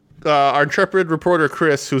our intrepid reporter,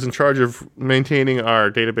 Chris, who's in charge of maintaining our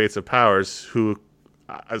database of powers, who,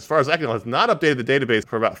 as far as I can tell, has not updated the database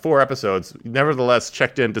for about 4 episodes, nevertheless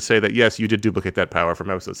checked in to say that, yes, you did duplicate that power from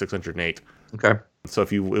episode 608. Okay. So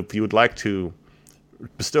if you would like to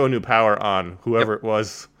bestow a new power on whoever it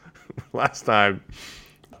was last time,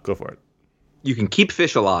 go for it. You can keep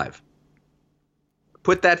fish alive.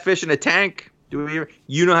 Put that fish in a tank.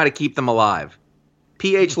 You know how to keep them alive.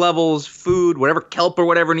 pH levels, food, whatever kelp or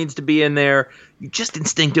whatever needs to be in there. You just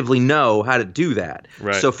instinctively know how to do that.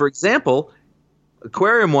 Right. So, for example,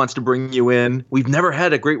 aquarium wants to bring you in. We've never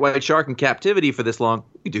had a great white shark in captivity for this long.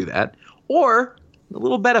 We do that. Or a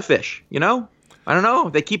little betta fish, you know? I don't know.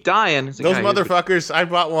 They keep dying. Like, those motherfuckers. I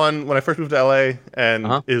bought one when I first moved to LA, and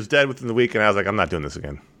it was dead within the week, and I was like, I'm not doing this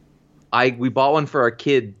again. We bought one for our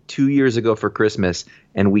kid 2 years ago for Christmas,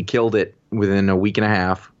 and we killed it within a week and a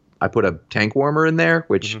half. I put a tank warmer in there,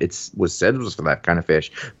 which was said was for that kind of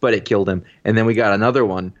fish, but it killed him. And then we got another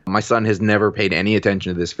one. My son has never paid any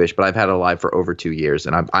attention to this fish, but I've had it alive for over 2 years,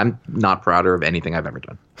 and I'm not prouder of anything I've ever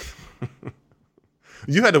done.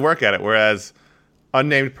 You had to work at it, whereas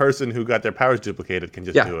unnamed person who got their powers duplicated can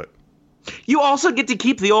just do it. You also get to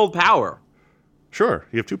keep the old power. Sure,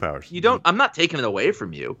 you have 2 powers. You don't. I'm not taking it away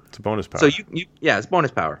from you. It's a bonus power. So it's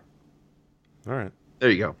bonus power. All right.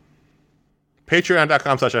 There you go.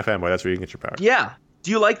 Patreon.com/ifanboy. That's where you can get your power. Yeah.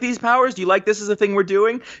 Do you like these powers? Do you like this as a thing we're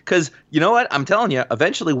doing? Because you know what? I'm telling you,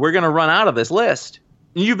 eventually we're going to run out of this list.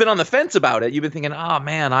 You've been on the fence about it. You've been thinking, oh,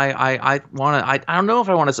 man, I want to. I don't know if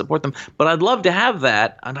I want to support them, but I'd love to have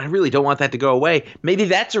that, and I really don't want that to go away. Maybe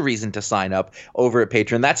that's a reason to sign up over at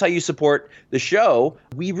Patreon. That's how you support the show.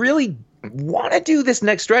 We really want to do this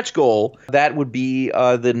next stretch goal. That would be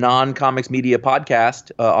the non-comics media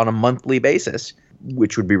podcast on a monthly basis,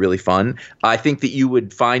 which would be really fun. I think that you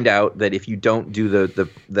would find out that if you don't do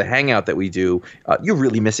the hangout that we do, you're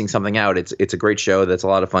really missing something out. It's a great show. That's a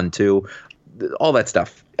lot of fun too. All that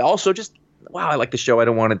stuff. Also, just wow, I like the show. I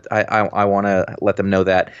want to let them know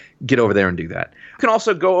that. Get over there and do that. You can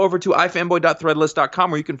also go over to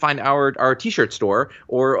ifanboy.threadless.com where you can find our t-shirt store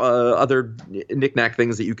or other knickknack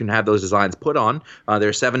things that you can have those designs put on. There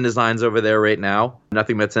are 7 designs over there right now.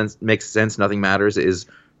 Nothing that makes sense. Nothing matters is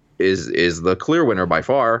the clear winner by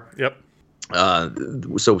far. Yep.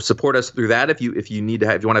 So support us through that if you want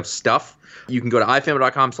to have stuff. You can go to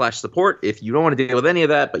ifanboy.com/support. If you don't want to deal with any of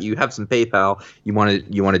that, but you have some PayPal, you want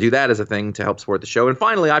to do that as a thing to help support the show. And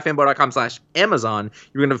finally, ifanboy.com/Amazon.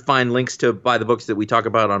 You're going to find links to buy the books that we talk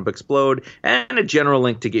about on Booksplode and a general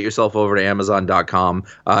link to get yourself over to Amazon.com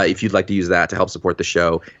if you'd like to use that to help support the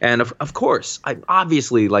show. And of course,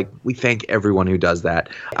 we thank everyone who does that.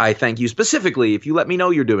 I thank you specifically if you let me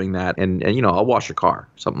know you're doing that, and I'll wash your car,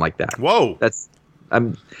 something like that. Whoa, that's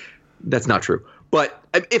not true. But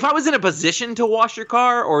if I was in a position to wash your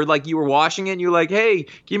car, or like you were washing it and you're like, hey,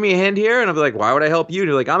 give me a hand here. And I'd be like, why would I help you? And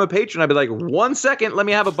you're like, I'm a patron. I'd be like, 1 second, let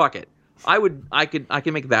me have a bucket. I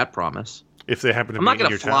can make that promise. If they happen to I'm be in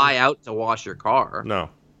your town. I'm not going to fly out to wash your car. No.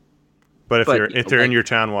 But if they're in your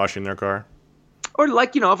town washing their car. Or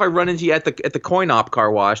if I run into you at the coin op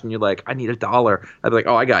car wash and you're like, I need $1. I'd be like,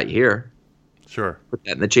 oh, I got you here. Sure. Put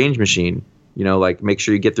that in the change machine. Make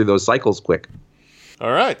sure you get through those cycles quick.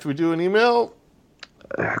 All right. Can we do an email?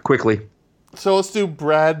 Quickly. So let's do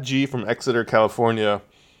Brad G. from Exeter, California.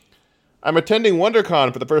 I'm attending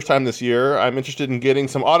WonderCon for the first time this year. I'm interested in getting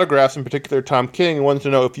some autographs, in particular Tom King, and wanted to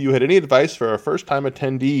know if you had any advice for a first-time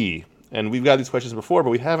attendee. And we've got these questions before, but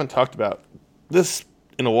we haven't talked about this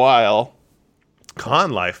in a while.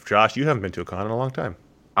 Con life. Josh, you haven't been to a con in a long time.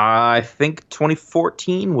 I think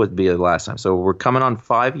 2014 would be the last time. So we're coming on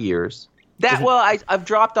 5 years. I've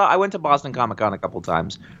dropped off. I went to Boston Comic Con a couple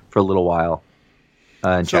times for a little while.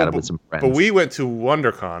 And chatted with some friends. But we went to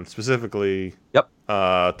WonderCon specifically. Yep.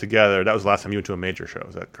 Together. That was the last time you went to a major show.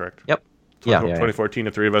 Is that correct? Yep. 2014. The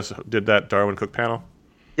 3 of us did that Darwin Cook panel.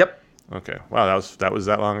 Yep. Okay. Wow. That was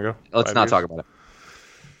that long ago. Let's not talk about it.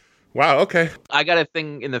 Wow. Okay. I got a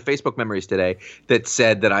thing in the Facebook memories today that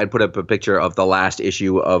said that I'd put up a picture of the last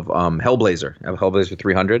issue of Hellblazer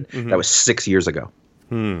 300. Mm-hmm. That was 6 years ago.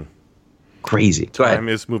 Crazy. Time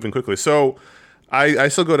is moving quickly. So. I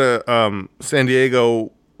still go to San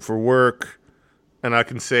Diego for work, and I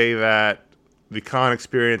can say that the con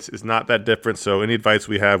experience is not that different, so any advice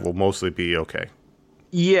we have will mostly be okay.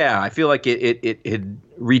 Yeah, I feel like it had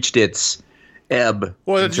reached its ebb.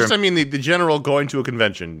 Well, the general going to a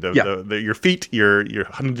convention. Your feet, your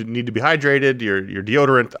need to be hydrated, your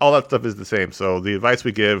deodorant, all that stuff is the same. So the advice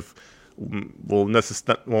we give won't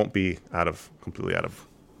be completely out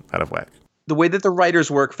of whack. The way that the writers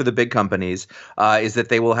work for the big companies is that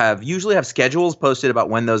they will usually have schedules posted about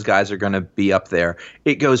when those guys are going to be up there.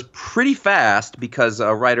 It goes pretty fast because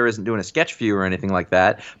a writer isn't doing a sketch view or anything like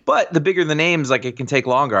that. But the bigger the names, it can take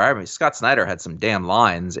longer. I mean, Scott Snyder had some damn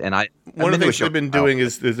lines, and one of the things they've been doing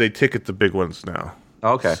is they ticket the big ones now.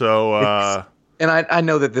 Okay. So and I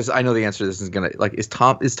know that I know the answer to this is gonna is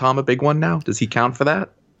Tom a big one now? Does he count for that?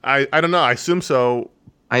 I don't know. I assume so.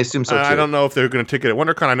 I assume so too. I don't know if they're going to ticket at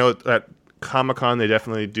WonderCon. I know that Comic-Con, they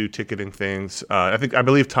definitely do ticketing things. I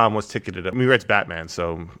believe Tom was ticketed. I mean, he writes Batman,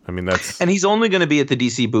 so I mean that's. And he's only going to be at the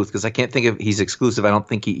DC booth because I can't think of he's exclusive. I don't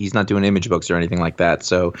think he's not doing image books or anything like that.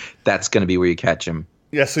 So that's going to be where you catch him.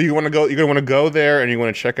 Yeah, so you're going to want to go there, and you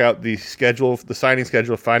want to check out the schedule, the signing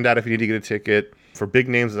schedule. Find out if you need to get a ticket for big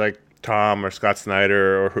names like Tom or Scott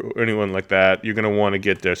Snyder or anyone like that. You're going to want to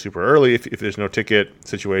get there super early if there's no ticket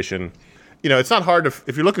situation. You know, it's not hard to,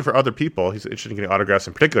 if you're looking for other people, he's interested in getting autographs,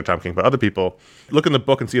 in particular Tom King, but other people, look in the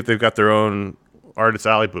book and see if they've got their own Artist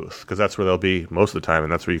Alley booth, because that's where they'll be most of the time,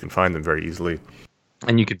 and that's where you can find them very easily.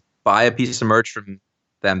 And you could buy a piece of merch from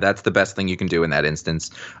them. That's the best thing you can do in that instance,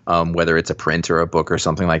 whether it's a print or a book or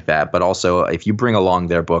something like that. But also, if you bring along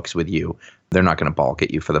their books with you, they're not going to balk at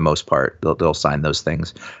you for the most part. They'll sign those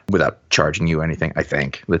things without charging you anything, I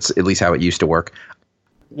think. That's at least how it used to work.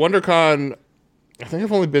 WonderCon, I think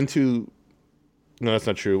I've only been to... No, that's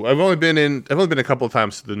not true. I've only been a couple of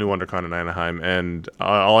times to the new WonderCon in Anaheim, and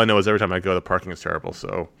all I know is every time I go, the parking is terrible.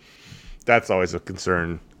 So that's always a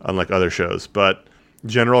concern, unlike other shows. But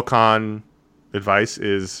general con advice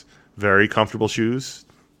is very comfortable shoes.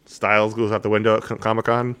 Styles goes out the window at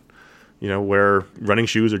Comic-Con. You know, wear running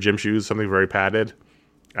shoes or gym shoes, something very padded.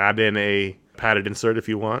 Add in a padded insert if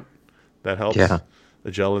you want. That helps. Yeah.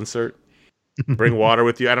 A gel insert. Bring water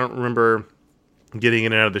with you. I don't remember getting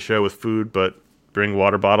in and out of the show with food, but bring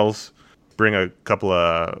water bottles. Bring a couple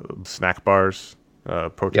of snack bars,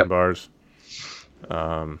 protein bars.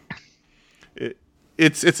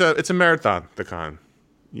 It's a marathon. The con.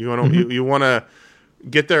 You want to you want to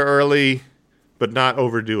get there early, but not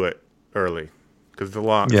overdo it early, because it's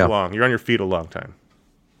long. You're on your feet a long time.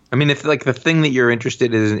 I mean, if like the thing that you're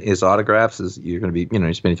interested in is autographs, is you're going to be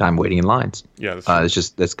you're spending time waiting in lines. Yeah,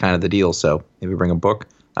 that's kind of the deal. So maybe bring a book.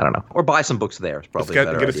 I don't know, or buy some books there. It's probably a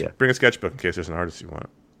better idea. Bring a sketchbook in case there's an artist you want.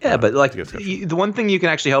 Yeah, but like the one thing you can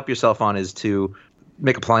actually help yourself on is to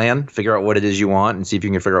make a plan, figure out what it is you want, and see if you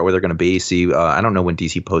can figure out where they're going to be. See, I don't know when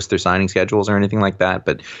DC posts their signing schedules or anything like that,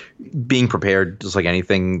 but being prepared, just like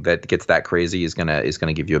anything that gets that crazy, is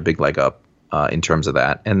gonna give you a big leg up in terms of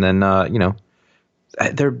that. And then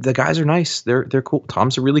the guys are nice. They're cool.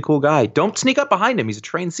 Tom's a really cool guy. Don't sneak up behind him. He's a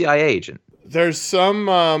trained CIA agent. There's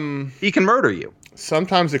some he can murder you.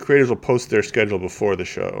 Sometimes the creators will post their schedule before the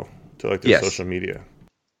show to like their social media.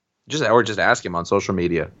 Just ask him on social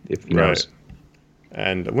media if he knows.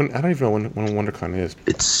 And I don't even know when WonderCon is.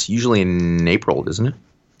 It's usually in April, isn't it?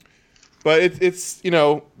 But it's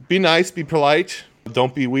be nice, be polite,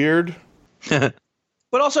 don't be weird. But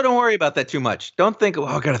also don't worry about that too much. Don't think,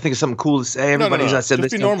 I got to think of something cool to say. Everybody's not said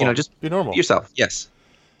this. Be normal. Just be normal. Yourself. Yes.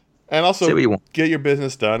 And also get your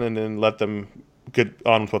business done, and then let them get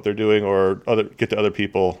on with what they're doing, or get to other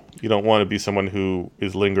people. You don't want to be someone who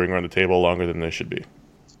is lingering around the table longer than they should be.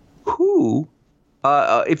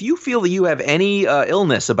 If you feel that you have any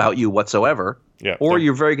illness about you whatsoever,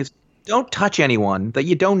 you're very don't touch anyone that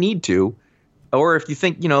you don't need to. Or if you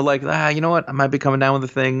think, you know what, I might be coming down with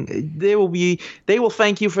a thing, they will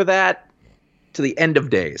thank you for that to the end of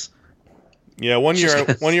days. Yeah, one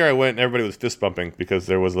year I went and everybody was fist bumping because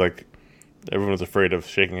there was everyone was afraid of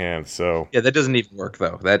shaking hands. So yeah, that doesn't even work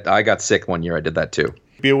though. That I got sick one year. I did that too.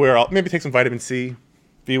 Be aware. Maybe take some vitamin C.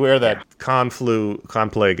 Be aware that con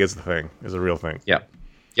plague is a real thing. Yeah.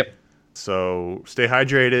 Yep. So stay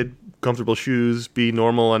hydrated, comfortable shoes, be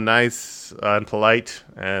normal and nice and polite,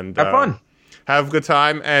 and have fun. Have a good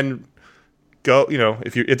time, and go.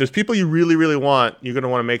 If there's people you really, really want, you're going to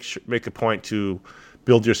want to make a point to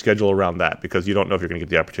build your schedule around that, because you don't know if you're going to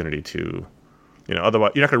get the opportunity to.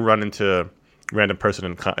 Otherwise you're not going to run into random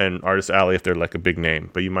person in Artist Alley if they're like a big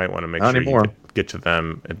name, but you might want to make sure you get to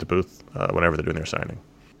them at the booth whenever they're doing their signing.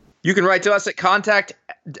 You can write to us at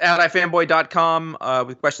contact@ifanboy.com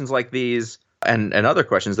with questions like these and other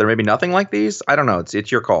questions that are maybe nothing like these. I don't know.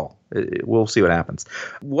 It's your call. We'll see what happens.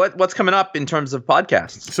 What's coming up in terms of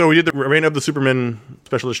podcasts? So we did the Reign of the Superman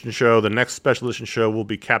special edition show. The next special edition show will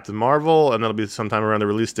be Captain Marvel, and that'll be sometime around the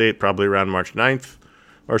release date, probably around March 9th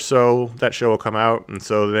or so. That show will come out, and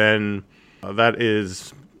so then that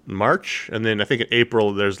is March, and then I think in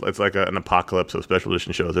April it's like an apocalypse of special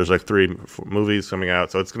edition shows. There's like 3 movies coming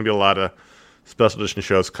out, so it's going to be a lot of special edition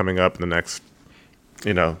shows coming up in the next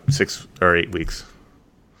 6 or 8 weeks.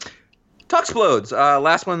 Talksplodes.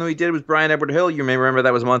 Last one that we did was Brian Edward Hill. You may remember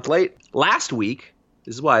that was a month late. Last week,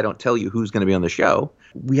 this is why I don't tell you who's going to be on the show,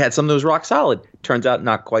 we had some that was rock solid. Turns out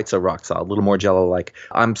not quite so rock solid, a little more Jello-like.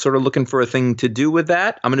 I'm sort of looking for a thing to do with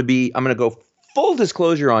that. I'm going to go full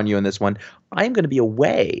disclosure on you in this one. I'm going to be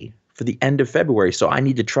away for the end of February. So I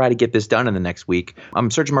need to try to get this done in the next week. I'm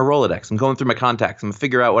searching my Rolodex. I'm going through my contacts. I'm going to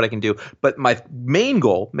figure out what I can do. But my main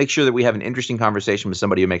goal, make sure that we have an interesting conversation with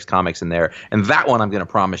somebody who makes comics in there. And that one I'm going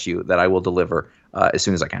to promise you that I will deliver as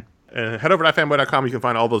soon as I can. Head over to ifanboy.com. You can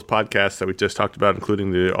find all those podcasts that we just talked about,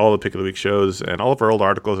 including all the Pick of the Week shows and all of our old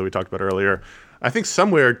articles that we talked about earlier. I think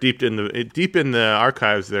somewhere deep in the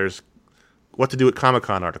archives, there's what to do at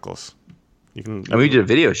Comic-Con articles. You can. And we did a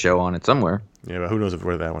video show on it somewhere. Yeah, but who knows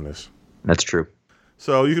where that one is? That's true.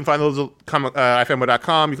 So you can find those at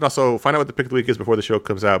ifanboy.com. You can also find out what the Pick of the Week is before the show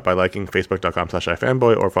comes out by liking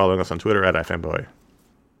facebook.com/ifanboy or following us on Twitter at ifanboy.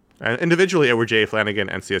 And individually, we're Jay Flanagan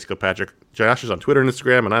and C.S. Kilpatrick. Josh is on Twitter and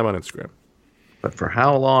Instagram, and I'm on Instagram. But for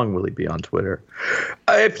how long will he be on Twitter?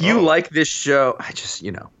 If you like this show, I just,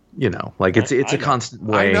 like it's a constant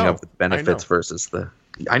weighing of the benefits versus the.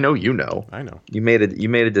 I know you know. I know. You made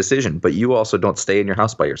a decision, but you also don't stay in your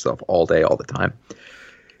house by yourself all day, all the time.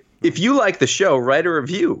 If you like the show, write a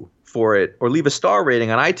review for it or leave a star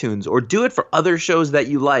rating on iTunes or do it for other shows that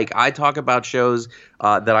you like. I talk about shows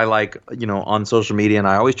that I like, on social media, and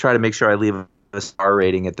I always try to make sure I leave a star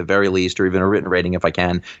rating at the very least, or even a written rating if I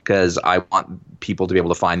can, because I want people to be able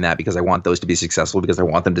to find that, because I want those to be successful, because I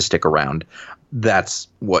want them to stick around. That's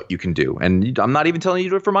what you can do. And I'm not even telling you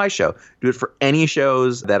to do it for my show. Do it for any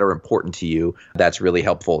shows that are important to you. That's really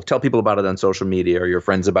helpful. Tell people about it on social media or your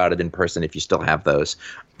friends about it in person if you still have those.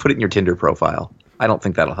 Put it in your Tinder profile. I don't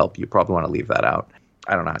think that'll help you. Probably want to leave that out.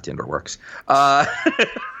 I don't know how Tinder works. God,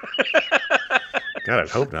 I'd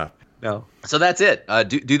hope not. No. So that's it.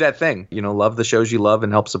 Do that thing. Love the shows you love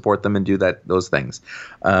and help support them and do those things.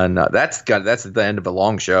 And that's the end of a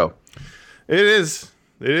long show. It is.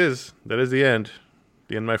 That is the end.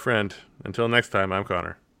 The end, my friend. Until next time, I'm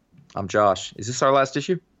Connor. I'm Josh. Is this our last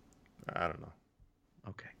issue? I don't know.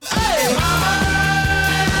 Okay. Hey, mama!